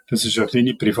 Das ist eine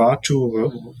kleine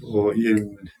Privatschule, die hier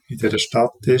in dieser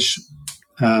Stadt ist.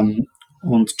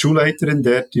 Und die Schulleiterin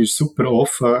dort, die ist super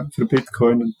offen für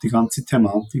Bitcoin und die ganze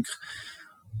Thematik.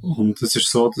 Und es ist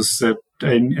so, dass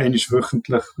einmal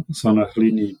wöchentlich so eine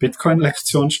kleine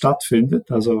Bitcoin-Lektion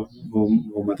stattfindet, also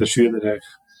wo man den Schülern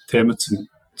Themen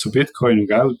zu Bitcoin und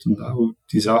Geld und auch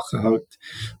die Sachen halt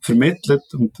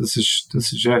vermittelt. Und das ist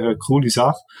echt eine coole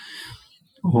Sache.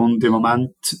 Und im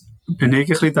Moment bin ich ein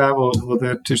bisschen der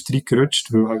dort ist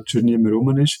reingerutscht, weil halt schon niemand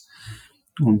rum ist.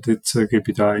 Und jetzt gebe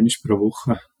ich da einmal pro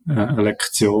Woche eine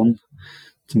Lektion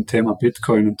zum Thema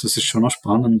Bitcoin. Und das ist schon noch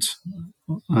spannend.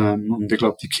 Und ich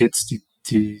glaube, die Kids,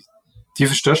 die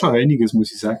verstehen schon einiges,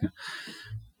 muss ich sagen,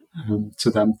 zu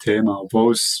diesem Thema.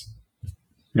 Obwohl es,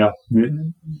 ja,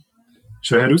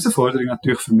 schon eine Herausforderung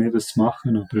natürlich für mich, das zu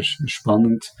machen, aber es ist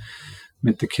spannend,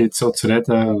 mit den Kids so zu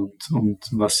reden und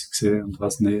was sie sehen und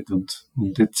was nicht. Und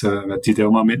jetzt werde ich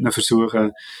auch mal mit ihnen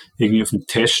versuchen, irgendwie auf dem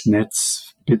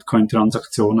Testnetz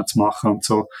Bitcoin-Transaktionen zu machen und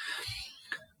so.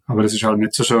 Aber es ist halt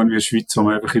nicht so schön wie in der Schweiz, wo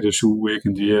man einfach in der Schule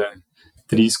irgendwie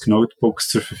 30 Notebooks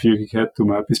zur Verfügung hat,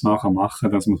 um etwas machen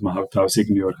kann. Das muss man halt alles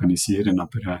irgendwie organisieren,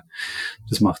 aber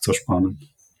das macht es so spannend.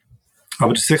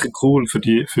 Aber das ist sicher cool für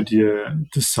die,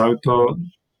 das halt da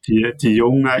die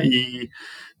Jungen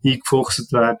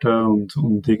eingefuchst werden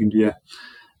und irgendwie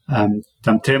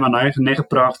dem Thema näher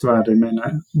gebracht werden. Ich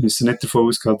meine, wir müssen nicht davon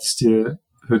ausgehen, dass die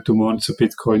heute und morgen zu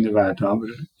Bitcoiner werden, aber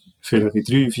vielleicht in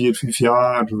 3, 4, 5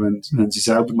 Jahren, wenn sie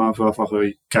selber mal einfach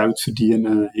Geld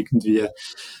verdienen, irgendwie,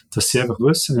 dass sie einfach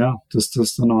wissen, ja, dass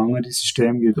das da noch andere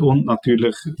Systeme gibt und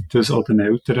natürlich das auch den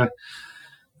Eltern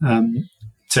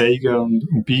zeigen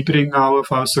und beibringen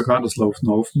allenfalls sogar. Das läuft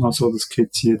noch oftmals so, dass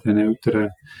Kids hier den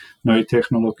Eltern neue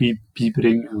Technologie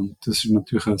beibringen und das ist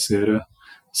natürlich ein sehr,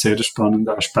 sehr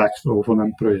spannender Aspekt auch von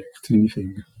diesem Projekt, wie ich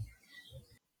finde.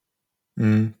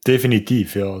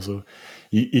 Definitiv, ja. Also,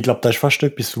 ich glaube, das ist fast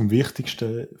etwas vom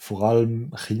Wichtigsten, vor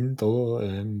allem Kinder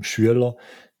oder Schüler,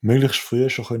 möglichst früh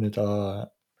schon können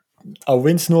da, auch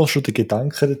wenn es nur schon der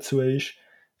Gedanke dazu ist,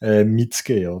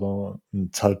 mitzugehen, oder?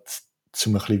 Und halt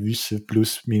zum ein bisschen wissen,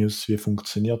 plus, minus, wie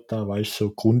funktioniert das, weißt du,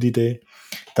 so Grundidee.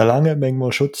 Da lange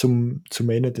manchmal schon zum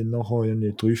Ende dann nachher,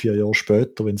 irgendwie 3, 4 Jahre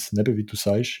später, wenn es eben, wie du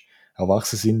sagst,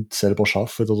 erwachsen sind, selber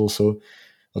arbeiten oder so,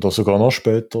 oder sogar noch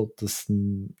später, dass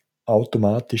dann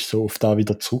automatisch so auf da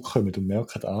wieder zurückkommen und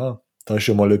merken, da ist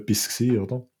ja mal etwas gewesen,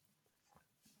 oder?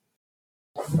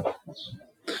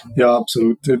 Ja,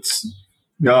 absolut. Jetzt,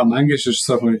 ja, manchmal ist es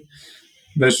so ein bisschen,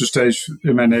 weißt du, stehst,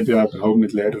 ich meine, ich bin ja überhaupt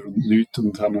nicht Lehrer und nichts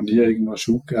und habe noch nie irgendwo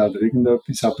Schule gegeben oder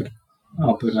irgendetwas, aber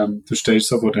du stehst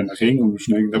so vor diesen Kindern und musst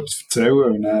noch irgendetwas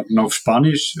erzählen und dann noch auf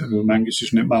Spanisch, weil manchmal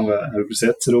ist nicht mal ein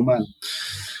Übersetzer rum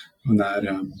und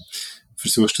dann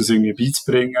versuchst du das irgendwie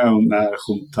beizubringen und dann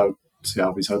kommt halt,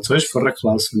 ja, wie es halt so ist vor der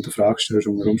Klasse, wenn du Fragen stellst,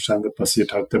 unter Umständen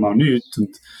passiert halt dann mal nichts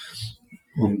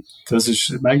und das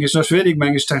ist manchmal noch schwierig,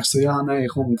 manchmal denkst du so, ja, nein,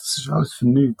 komm, das ist alles für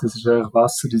nichts, das ist einfach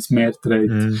Wasser ins Meer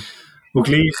trägt. Und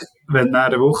gleich, wenn du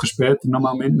eine Woche später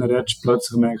nochmal mit ihnen redest,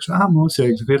 plötzlich merkst du, muss ich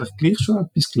eigentlich vielleicht gleich schon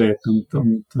etwas gelernt.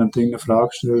 Und wenn du eine Frage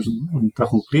stellst und da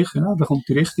kommt gleich, ja, da kommt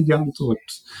die richtige Antwort.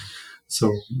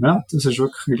 So, ja, das ist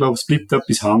wirklich, ich glaube, es bleibt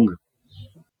etwas hängen.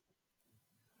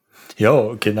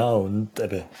 Ja, genau. Und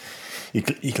eben,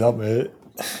 ich glaube,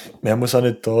 man muss auch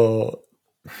nicht da,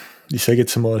 ich sage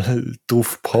jetzt mal,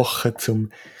 drauf pochen,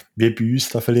 wie bei uns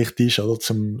da vielleicht ist, oder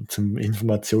zum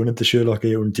Informationen den Schülern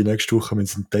geben und die nächste Woche müssen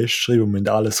sie einen Test schreiben und müssen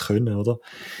alles können, oder?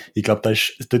 Ich glaube,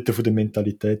 das ist dort von der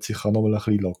Mentalität sicher noch mal ein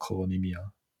bisschen lockerer, nehme ich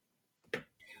an.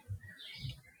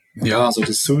 Ja, also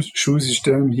das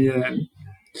Schulsystem hier,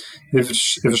 ich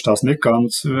verstehe es nicht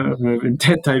ganz im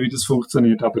Detail, wie das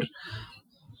funktioniert, aber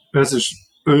es ist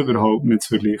überhaupt nicht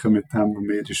zu vergleichen mit dem, was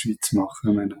wir in der Schweiz machen.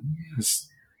 Ich meine,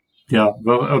 ja,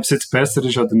 ob es jetzt besser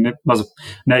ist oder nicht. Also,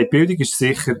 nein, Bildung ist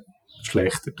sicher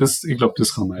schlechter. Ich glaube,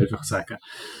 das kann man einfach sagen.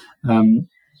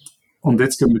 Und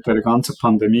jetzt mit der ganzen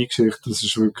Pandemie-Geschichte, das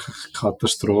ist wirklich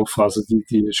Katastrophe. Also,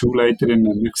 die Schulleiterinnen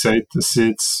haben mir gesagt, dass sie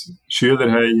jetzt Schüler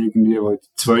haben, irgendwie,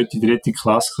 die in die 2., 3.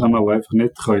 Klasse kommen, die einfach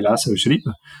nicht lesen und schreiben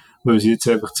können. Weil sie jetzt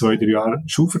einfach 2, 3 Jahre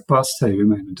Schule verpasst haben. Ich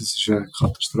meine, das ist eine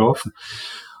Katastrophe.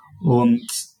 Und,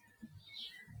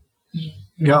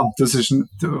 ja, das ist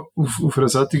auf einer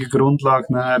solchen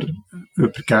Grundlage nachher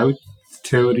über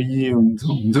Geldtheorie und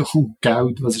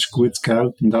Geld, was ist gutes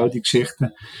Geld und all die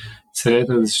Geschichten zu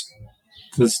reden,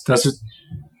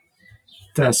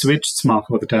 den Switch zu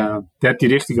machen oder die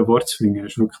richtigen Worte zu finden,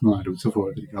 ist wirklich noch eine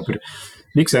Herausforderung. Aber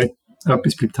wie gesagt,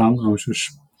 etwas bleibt hängen, und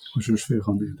sonst viel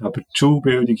kann nicht. Aber die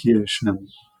Schulbildung hier ist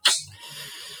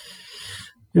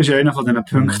einer von diesen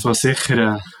Punkten, die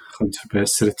sicher könnte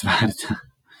verbessert werden.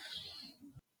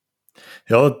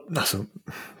 Ja, also,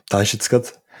 da ist jetzt gerade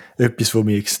etwas, was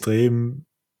mich extrem,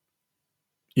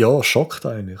 ja, schockt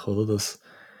eigentlich, oder?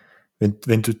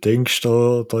 Wenn du denkst,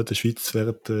 da in der Schweiz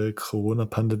während der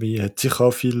Corona-Pandemie hat sicher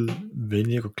auch viel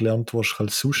weniger gelernt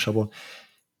als sonst, aber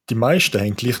die meisten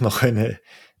haben gleich noch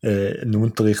einen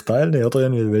Unterricht teilnehmen, oder?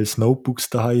 Irgendwie, weil sie Notebooks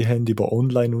daheim haben über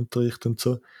Online-Unterricht und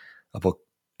so. Aber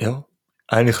ja,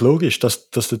 eigentlich logisch, dass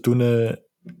da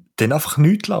dann einfach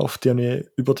nichts läuft,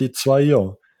 über die 2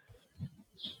 Jahre.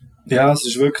 Ja, es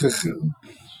ist wirklich,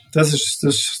 das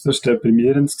ist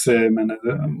deprimierend zu sehen. Ich meine,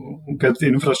 gerade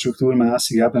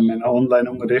infrastrukturmässig eben, wenn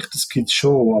Online-Unterricht, das gibt's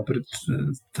schon, aber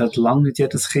da hat lange nicht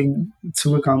jedes Kind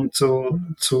Zugang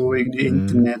zu irgendwie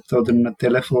Internet oder einem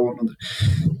Telefon oder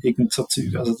irgend so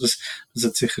Zeug. Also das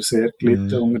hat sicher sehr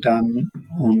gelitten unter dem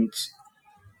und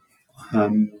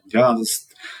ja,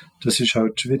 das ist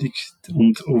halt schwierig.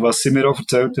 Und was sie mir auch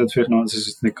erzählt hat, vielleicht noch, das ist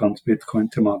jetzt nicht ganz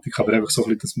Bitcoin-Thematik, aber einfach so ein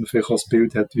bisschen, dass man vielleicht auch das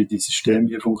Bild hat, wie die Systeme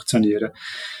hier funktionieren.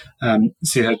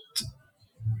 Sie hat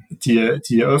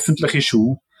die öffentliche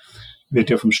Schule wird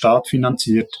ja vom Staat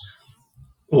finanziert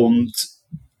und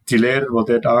die Lehrer,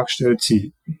 die dort angestellt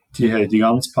sind, die haben die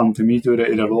ganze Pandemie durch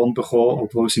ihren Lohn bekommen,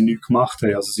 obwohl sie nichts gemacht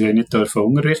haben. Also sie haben nicht dürfen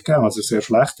Unterricht geben, was sehr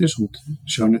schlecht ist und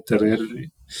ist auch nicht der Lehrer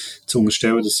zu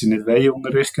unterstellen, dass sie nicht wollen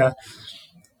Unterricht geben.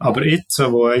 Aber jetzt,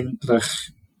 wo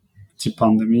eigentlich die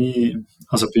Pandemie,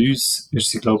 also bei uns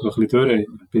ist sie, glaube ich, ein bisschen durch. Ich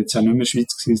bin jetzt auch nicht mehr in der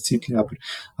Schweiz gewesen,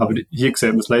 aber hier sieht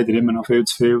man es leider immer noch viel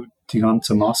zu viel, die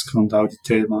ganzen Masken und all die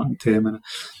Themen.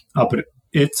 Aber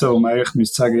jetzt, wo man eigentlich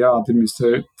müsste sagen, ja,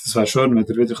 das wäre schön, wenn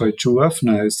ihr wieder die Schuhe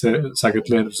öffnen könnt, sagen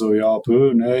die Lehrer so, ja,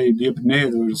 nein, lieber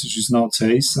nicht, oder es ist uns noch zu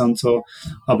heiß und so.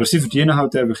 Aber sie verdienen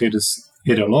halt einfach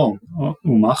ihren Lohn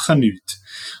und machen nichts.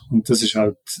 Und das ist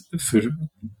halt für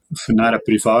eine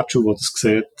Privatschule, die das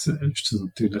sieht, ist das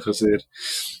natürlich ist das ein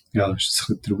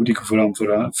bisschen traurig, vor allem für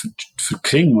die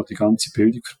Kinder, die ganze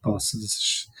Bildung verpassen.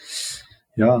 Es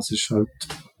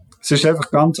ist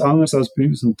einfach ganz anders als bei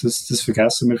uns und das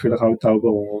vergessen wir vielleicht halt auch,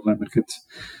 wenn wir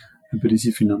über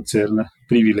unsere finanziellen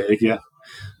Privilegien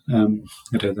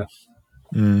reden.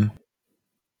 Mm.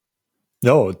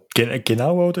 Ja,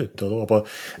 genau auch dort, oder? Aber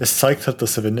es zeigt halt,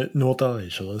 dass es eben nicht nur da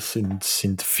ist, oder? Es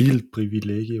sind viele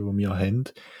Privilegien, die wir haben,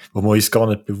 wo wir uns gar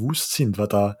nicht bewusst sind, was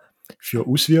da für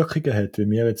Auswirkungen hat,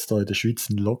 wenn wir jetzt da in der Schweiz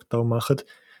einen Lockdown machen.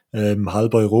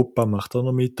 Halb Europa macht auch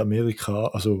noch mit, Amerika,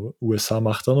 also USA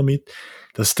macht auch noch mit,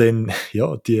 dass dann,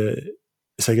 ja, die,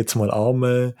 ich sage jetzt mal,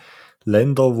 armen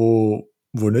Länder, wo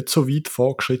nicht so weit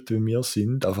fortgeschritten wie wir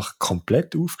sind, einfach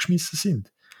komplett aufgeschmissen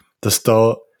sind. Dass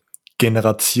da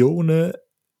Generationen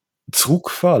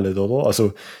zurückfallen, oder?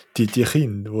 Also, die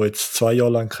Kinder, die jetzt 2 Jahre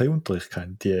lang keinen Unterricht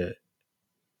haben, die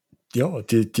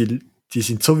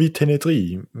sind so weit hinten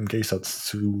drin, im Gegensatz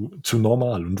zu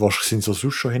normal. Und wahrscheinlich sind sie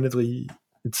sonst schon hinten drin,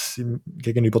 jetzt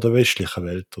gegenüber der westlichen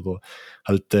Welt, oder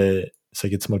halt, sag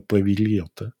ich jetzt mal,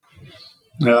 privilegierte.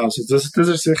 Ja, also das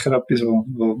ist sicher etwas, wo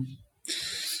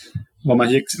man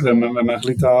hier, wenn man ein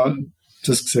bisschen da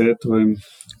das sieht,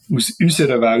 aus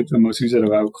unserer Welt, wenn man aus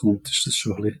unserer Welt kommt, ist das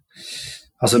schon ein bisschen,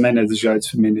 also ich meine, das ist ja jetzt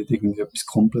für mich nicht irgendwie etwas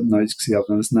komplett Neues gewesen, aber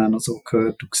wenn man es dann noch so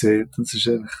gehört und sieht, das ist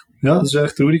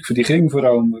echt traurig für die Kinder vor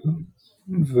allem,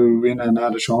 weil ihnen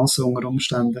eine Chance unter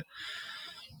Umständen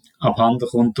abhanden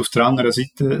kommt. Auf der anderen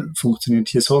Seite funktioniert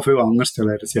hier so viel anders, da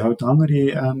lernen sie halt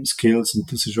andere Skills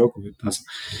und das ist auch gut. Also,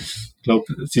 ich glaube,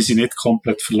 sie sind nicht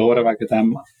komplett verloren wegen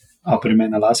dem, aber ich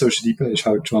meine, Lesen und Schreiben ist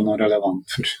halt schon noch relevant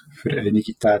für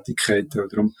einige Tätigkeiten.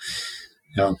 Und darum,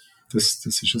 ja, das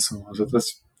ist ja so. Also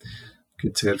das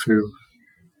gibt sehr viele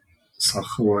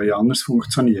Sachen, die anders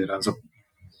funktionieren. Also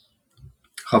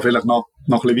ich kann vielleicht noch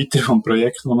ein bisschen weiter vom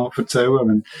Projekt noch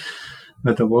erzählen,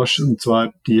 wenn du willst. Und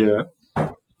zwar der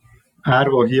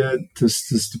hier, der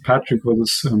Patrick, der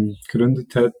das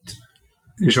gegründet hat,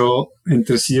 ist auch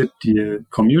interessiert, die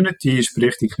Community,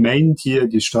 sprich die Gemeinde hier,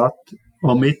 die Stadt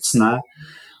auch mitzunehmen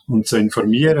und zu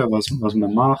informieren, was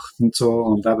man macht und so,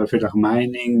 und eben vielleicht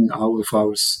Meinung,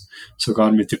 allenfalls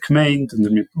sogar mit der Gemeinde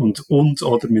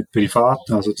oder mit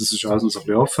Privaten, also das ist alles noch so ein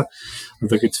bisschen offen.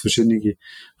 Und da gibt es verschiedene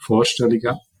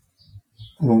Vorstellungen.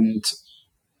 Und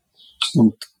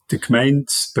der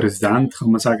Gemeindepräsident,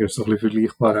 kann man sagen, ist so ein bisschen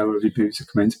vergleichbar auch wie bei unserem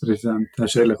Gemeindepräsident. Er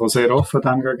ist eigentlich auch sehr offen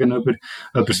dem gegenüber.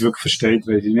 Ob er es wirklich versteht,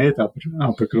 weiß ich nicht, aber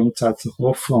grundsätzlich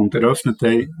offen und eröffnet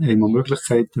immer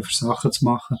Möglichkeiten für Sachen zu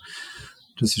machen.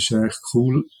 Das ist echt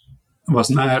cool.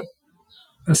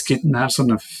 Es gibt nachher so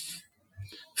eine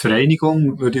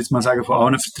Vereinigung, würde ich jetzt mal sagen, von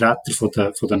allen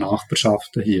Vertretern von den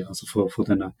Nachbarschaften hier, also von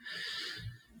den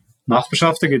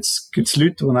Nachbarschaften gibt's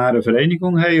Leute, die eine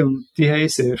Vereinigung haben und die haben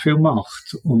sehr viel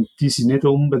Macht. Und die sind nicht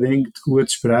unbedingt gut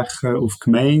zu sprechen auf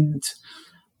Gemeinde.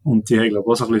 Und die haben, glaube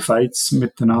ich, auch so ein bisschen Fights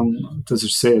miteinander. Das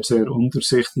ist sehr, sehr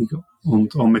untersichtig.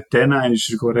 Und auch mit denen ist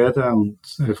er reden und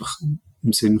einfach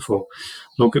im Sinne von,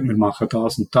 schaut, wir machen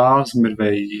das und das, wir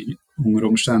wollen unter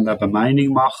Umständen eben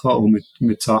Meinung machen, auch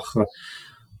mit Sachen,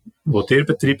 die ihr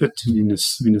betreibt, wie ein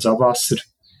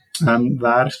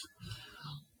Abwasserwerk.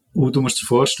 Und du musst dir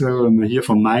vorstellen, wenn man hier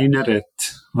von Minen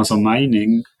redet, also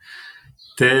Mining,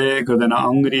 dann gehen dann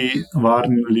andere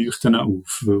Warnleuchten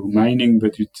auf. Weil Mining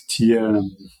bedeutet hier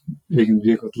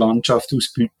irgendwie die Landschaft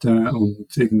ausbeuten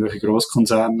und irgendwelche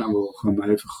Grosskonzerne, die können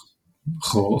einfach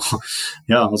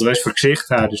ja, also weißt, von der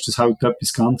Geschichte her ist das halt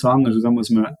etwas ganz anderes. Und da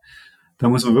muss man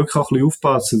wirklich auch ein bisschen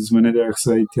aufpassen, dass man nicht einfach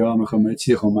sagt, ja, wir können jetzt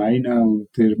hier meinen und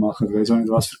ihr macht, ich weiss auch nicht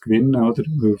was für Gewinnen, oder?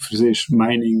 Weil für sie ist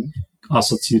Mining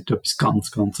assoziiert etwas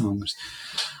ganz, ganz anderes.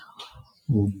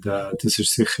 Und das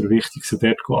ist sicher wichtig, sie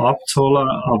dort abzuholen,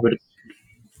 aber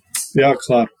ja,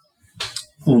 klar.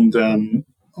 Und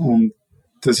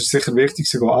das ist sicher wichtig,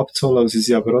 sie abzuholen, sie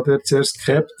sind aber auch dort sehr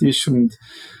skeptisch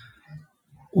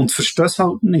und verstehen es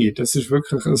halt nicht. Das ist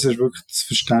wirklich das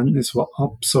Verständnis, das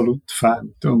absolut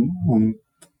fehlt. Und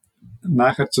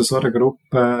nachher zu so einer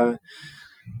Gruppe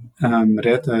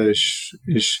reden ist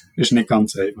nicht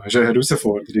ganz einfach. Es ist eine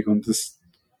Herausforderung. Und es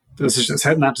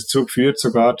hat dann dazu geführt,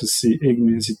 sogar, dass sie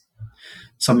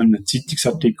so einen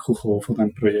Zeitungsartikel gekommen von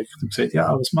diesem Projekt und gesagt,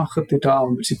 ja, was macht ihr da?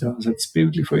 Und wir sind da, also das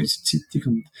Bild von unserer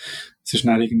Zeitung. Und es ist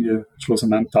dann irgendwie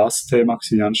schlussendlich das Thema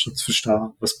gewesen, anstatt zu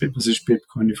verstehen, was ist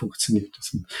Bitcoin, wie funktioniert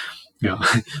das. Und ja,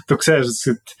 du siehst, es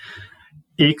gibt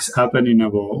x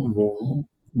Ebenen, wo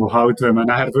halt, wenn man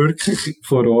nachher wirklich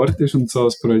vor Ort ist und so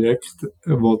ein Projekt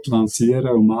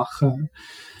lancieren und machen,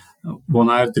 wo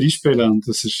nachher reinspielen, und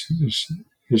das ist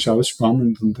alles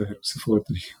spannend und eine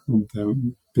Herausforderung. Und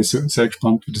bin sehr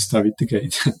gespannt, wie das da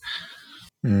weitergeht.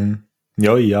 Mhm.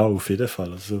 Ja, auf jeden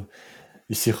Fall. Also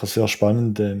ist sicher sehr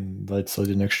spannend, weil es so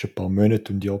die nächsten paar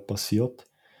Monate und Jahre passiert.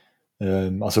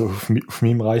 Also auf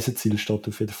meinem Reiseziel steht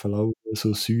auf jeden Fall auch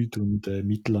so Süd- und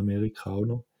Mittelamerika auch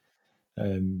noch.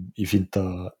 Ich finde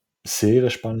da sehr eine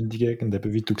spannende Gegend,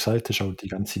 eben wie du gesagt hast, auch die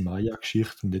ganze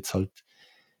Maya-Geschichte und jetzt halt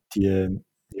die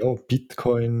ja,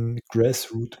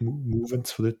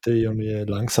 Bitcoin-Grassroot-Movements, die dort irgendwie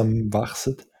langsam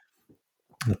wachsen.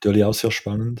 Natürlich auch sehr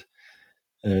spannend.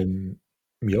 Ähm,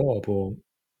 ja, aber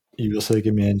ich würde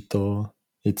sagen, wir haben da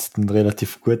jetzt einen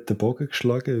relativ guten Bogen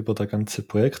geschlagen über das ganze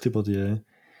Projekt, über die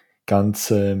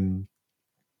ganze,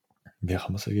 wie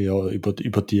kann man sagen, ja, über das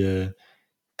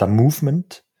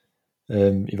Movement.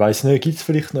 Ich weiß nicht, gibt es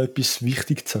vielleicht noch etwas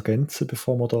Wichtiges zu ergänzen,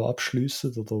 bevor wir da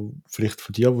abschließen? Oder vielleicht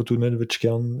von dir, wo du nicht willst,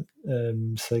 gerne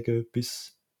sagen,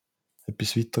 etwas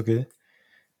weitergeben?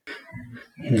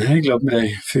 Nein, ich glaube, wir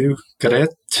haben viel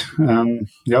geredet.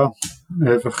 Ja,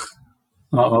 einfach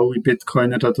an alle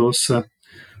Bitcoiner da draussen,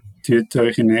 tut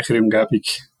euch in näherer Umgebung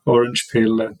Orange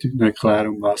pillen, tut ihnen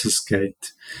erklären, um was es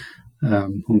geht.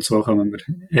 Und so kommen wir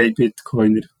ein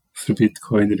Bitcoiner für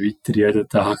Bitcoiner weiter jeden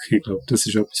Tag. Ich glaube, das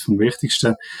ist etwas vom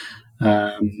Wichtigsten.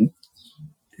 Ähm,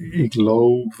 ich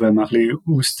glaube, wenn man ein bisschen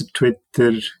aus der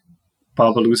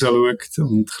Twitter-Bubble rausschaut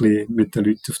und ein bisschen mit den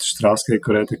Leuten auf der Straße geht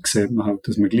reden, sieht man halt,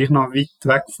 dass wir gleich noch weit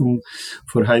weg von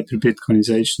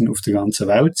Hyper-Bitcoinization auf der ganzen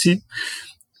Welt sind.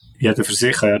 Jeder für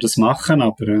sich kann ja das machen,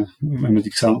 aber wenn man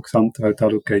die gesamte Welt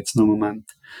anschaut, geht es noch einen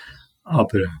Moment.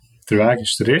 Aber der Weg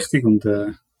ist der richtige und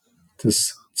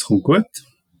das kommt gut.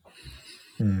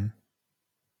 Mhm.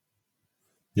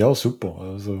 Ja, super.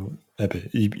 Also, eben,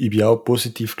 ich bin auch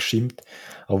positiv gestimmt.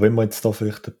 Auch wenn wir jetzt da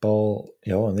vielleicht ein paar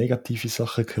ja, negative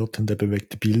Sachen gehört haben, eben wegen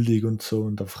der Bildung und so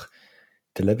und einfach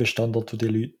der Lebensstandard, den die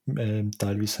Leute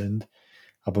teilweise haben.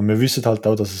 Aber wir wissen halt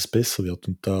auch, dass es besser wird.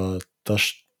 Und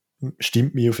das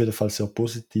stimmt mich auf jeden Fall sehr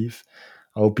positiv.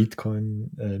 Auch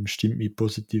Bitcoin stimmt mich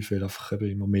positiv, weil einfach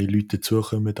eben immer mehr Leute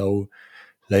dazukommen, auch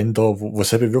Länder, wo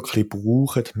es eben wirklich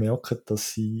brauchen, merken,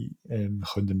 dass sie können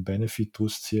einen Benefit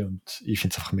daraus ziehen. Und ich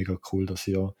finde es einfach mega cool, dass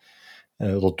ihr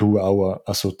oder du auch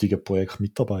an solchen Projekten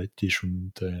mitarbeitest.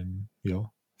 Und ja,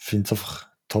 finde es einfach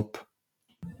top.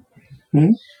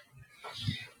 Mhm.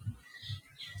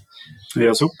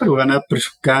 Ja, super. Und wenn jemand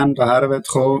gerne daher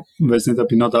kommen will, ich weiss nicht,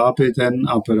 ob ich noch da bin dann,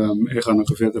 aber ich kann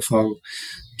euch auf jeden Fall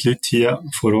die Leute hier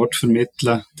vor Ort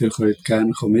vermitteln. Ihr könnt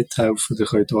gerne mithelfen. Ihr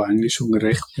könnt auch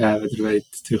Englischunterricht geben, wenn ihr wollt.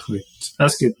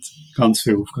 Es gibt ganz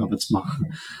viele Aufgaben zu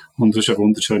machen. Und es ist eine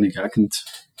wunderschöne Gegend.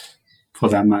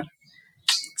 Von dem her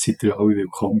seid ihr alle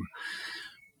willkommen.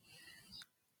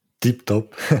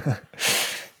 Tipptopp.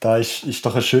 Da ist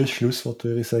doch ein schönes Schlusswort,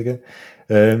 würde ich sagen.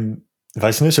 Ich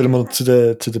weiss nicht, sollen wir zu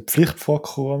der Pflichtfrage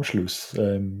kommen am Schluss?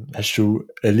 Hast du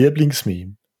ein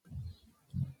Lieblingsmeme?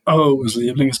 Oh, ein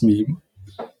Lieblingsmeme.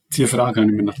 Diese Frage habe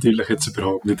ich mir natürlich jetzt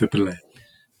überhaupt nicht überlegt.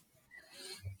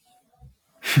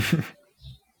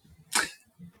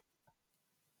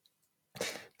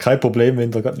 Kein Problem,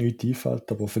 wenn dir gerade nichts einfällt,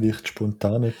 aber vielleicht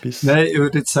spontan etwas. Nein, ich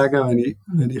würde jetzt sagen, wenn ich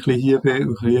ein bisschen hier bin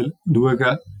und ein bisschen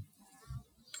schaue,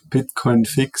 Bitcoin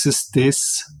fixes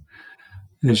this,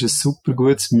 ist ein super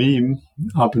gutes Meme,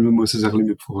 aber man muss es ein bisschen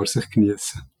mit Vorsicht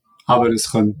genießen. Aber es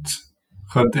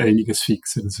könnte einiges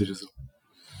fixen, das ist so.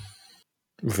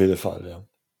 Auf jeden Fall, ja.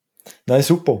 Nein,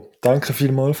 super. Danke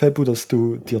vielmals, Febu, dass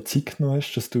du dir Zeit genommen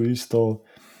hast, dass du uns da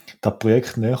das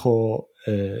Projekt näher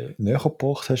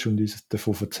gebracht hast und uns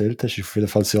davon erzählt hast. Ist auf jeden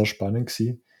Fall sehr spannend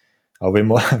gewesen. Auch wenn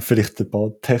wir vielleicht ein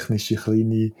paar technische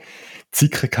kleine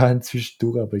Zicken hatten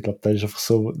zwischendurch, aber ich glaube, das ist einfach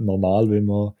so normal, wenn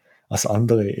man ans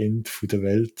andere Ende von der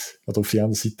Welt oder auf die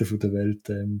andere Seite von der Welt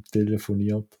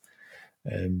telefoniert.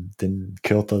 Dann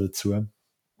gehört das dazu.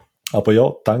 Aber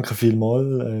ja, danke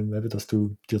vielmals, eben, dass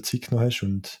du dir Zeit genommen hast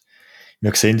und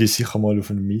wir sehen dich sicher mal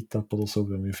auf einem Meetup oder so,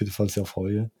 würde mich auf jeden Fall sehr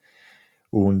freuen.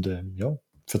 Und ja,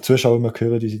 für die Zuschauer, wir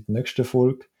hören uns in der nächsten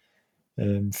Folge.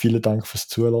 Vielen Dank fürs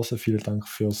Zuhören, vielen Dank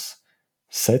fürs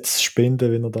Sets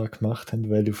spenden, wenn ihr da gemacht habt,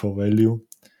 Value for Value.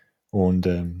 Und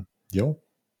ja,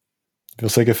 ich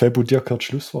würde sagen, Febu, dir gehört das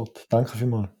Schlusswort. Danke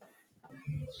vielmals.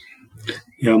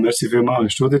 Ja, merci vielmals.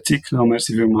 Hast du dir Zeit genommen?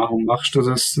 Merci vielmals. Warum machst du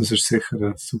das? Das ist sicher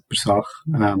eine super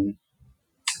Sache.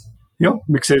 ja,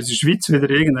 wir sehen uns in der Schweiz wieder.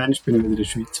 Irgendwann bin ich wieder in der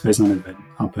Schweiz, ich weiß noch nicht wann.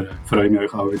 Aber freue mich,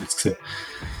 euch auch wieder zu sehen.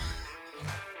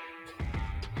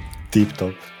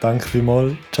 Tipptopp. Danke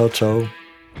vielmals. Ciao, ciao.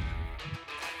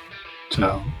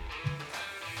 Ciao.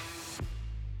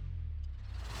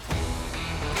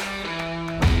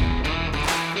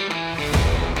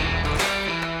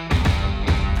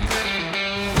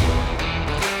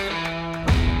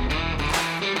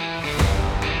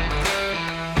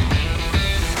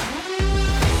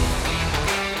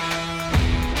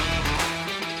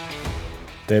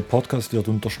 Der Podcast wird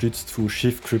unterstützt von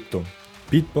Shift Crypto.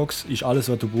 Bitbox ist alles,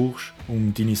 was du brauchst,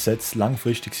 um deine Sets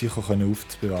langfristig sicher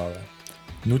aufzubewahren.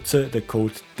 Nutze den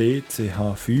Code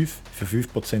DCH5 für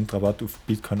 5% Rabatt auf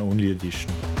Bitcoin Only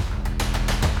Edition.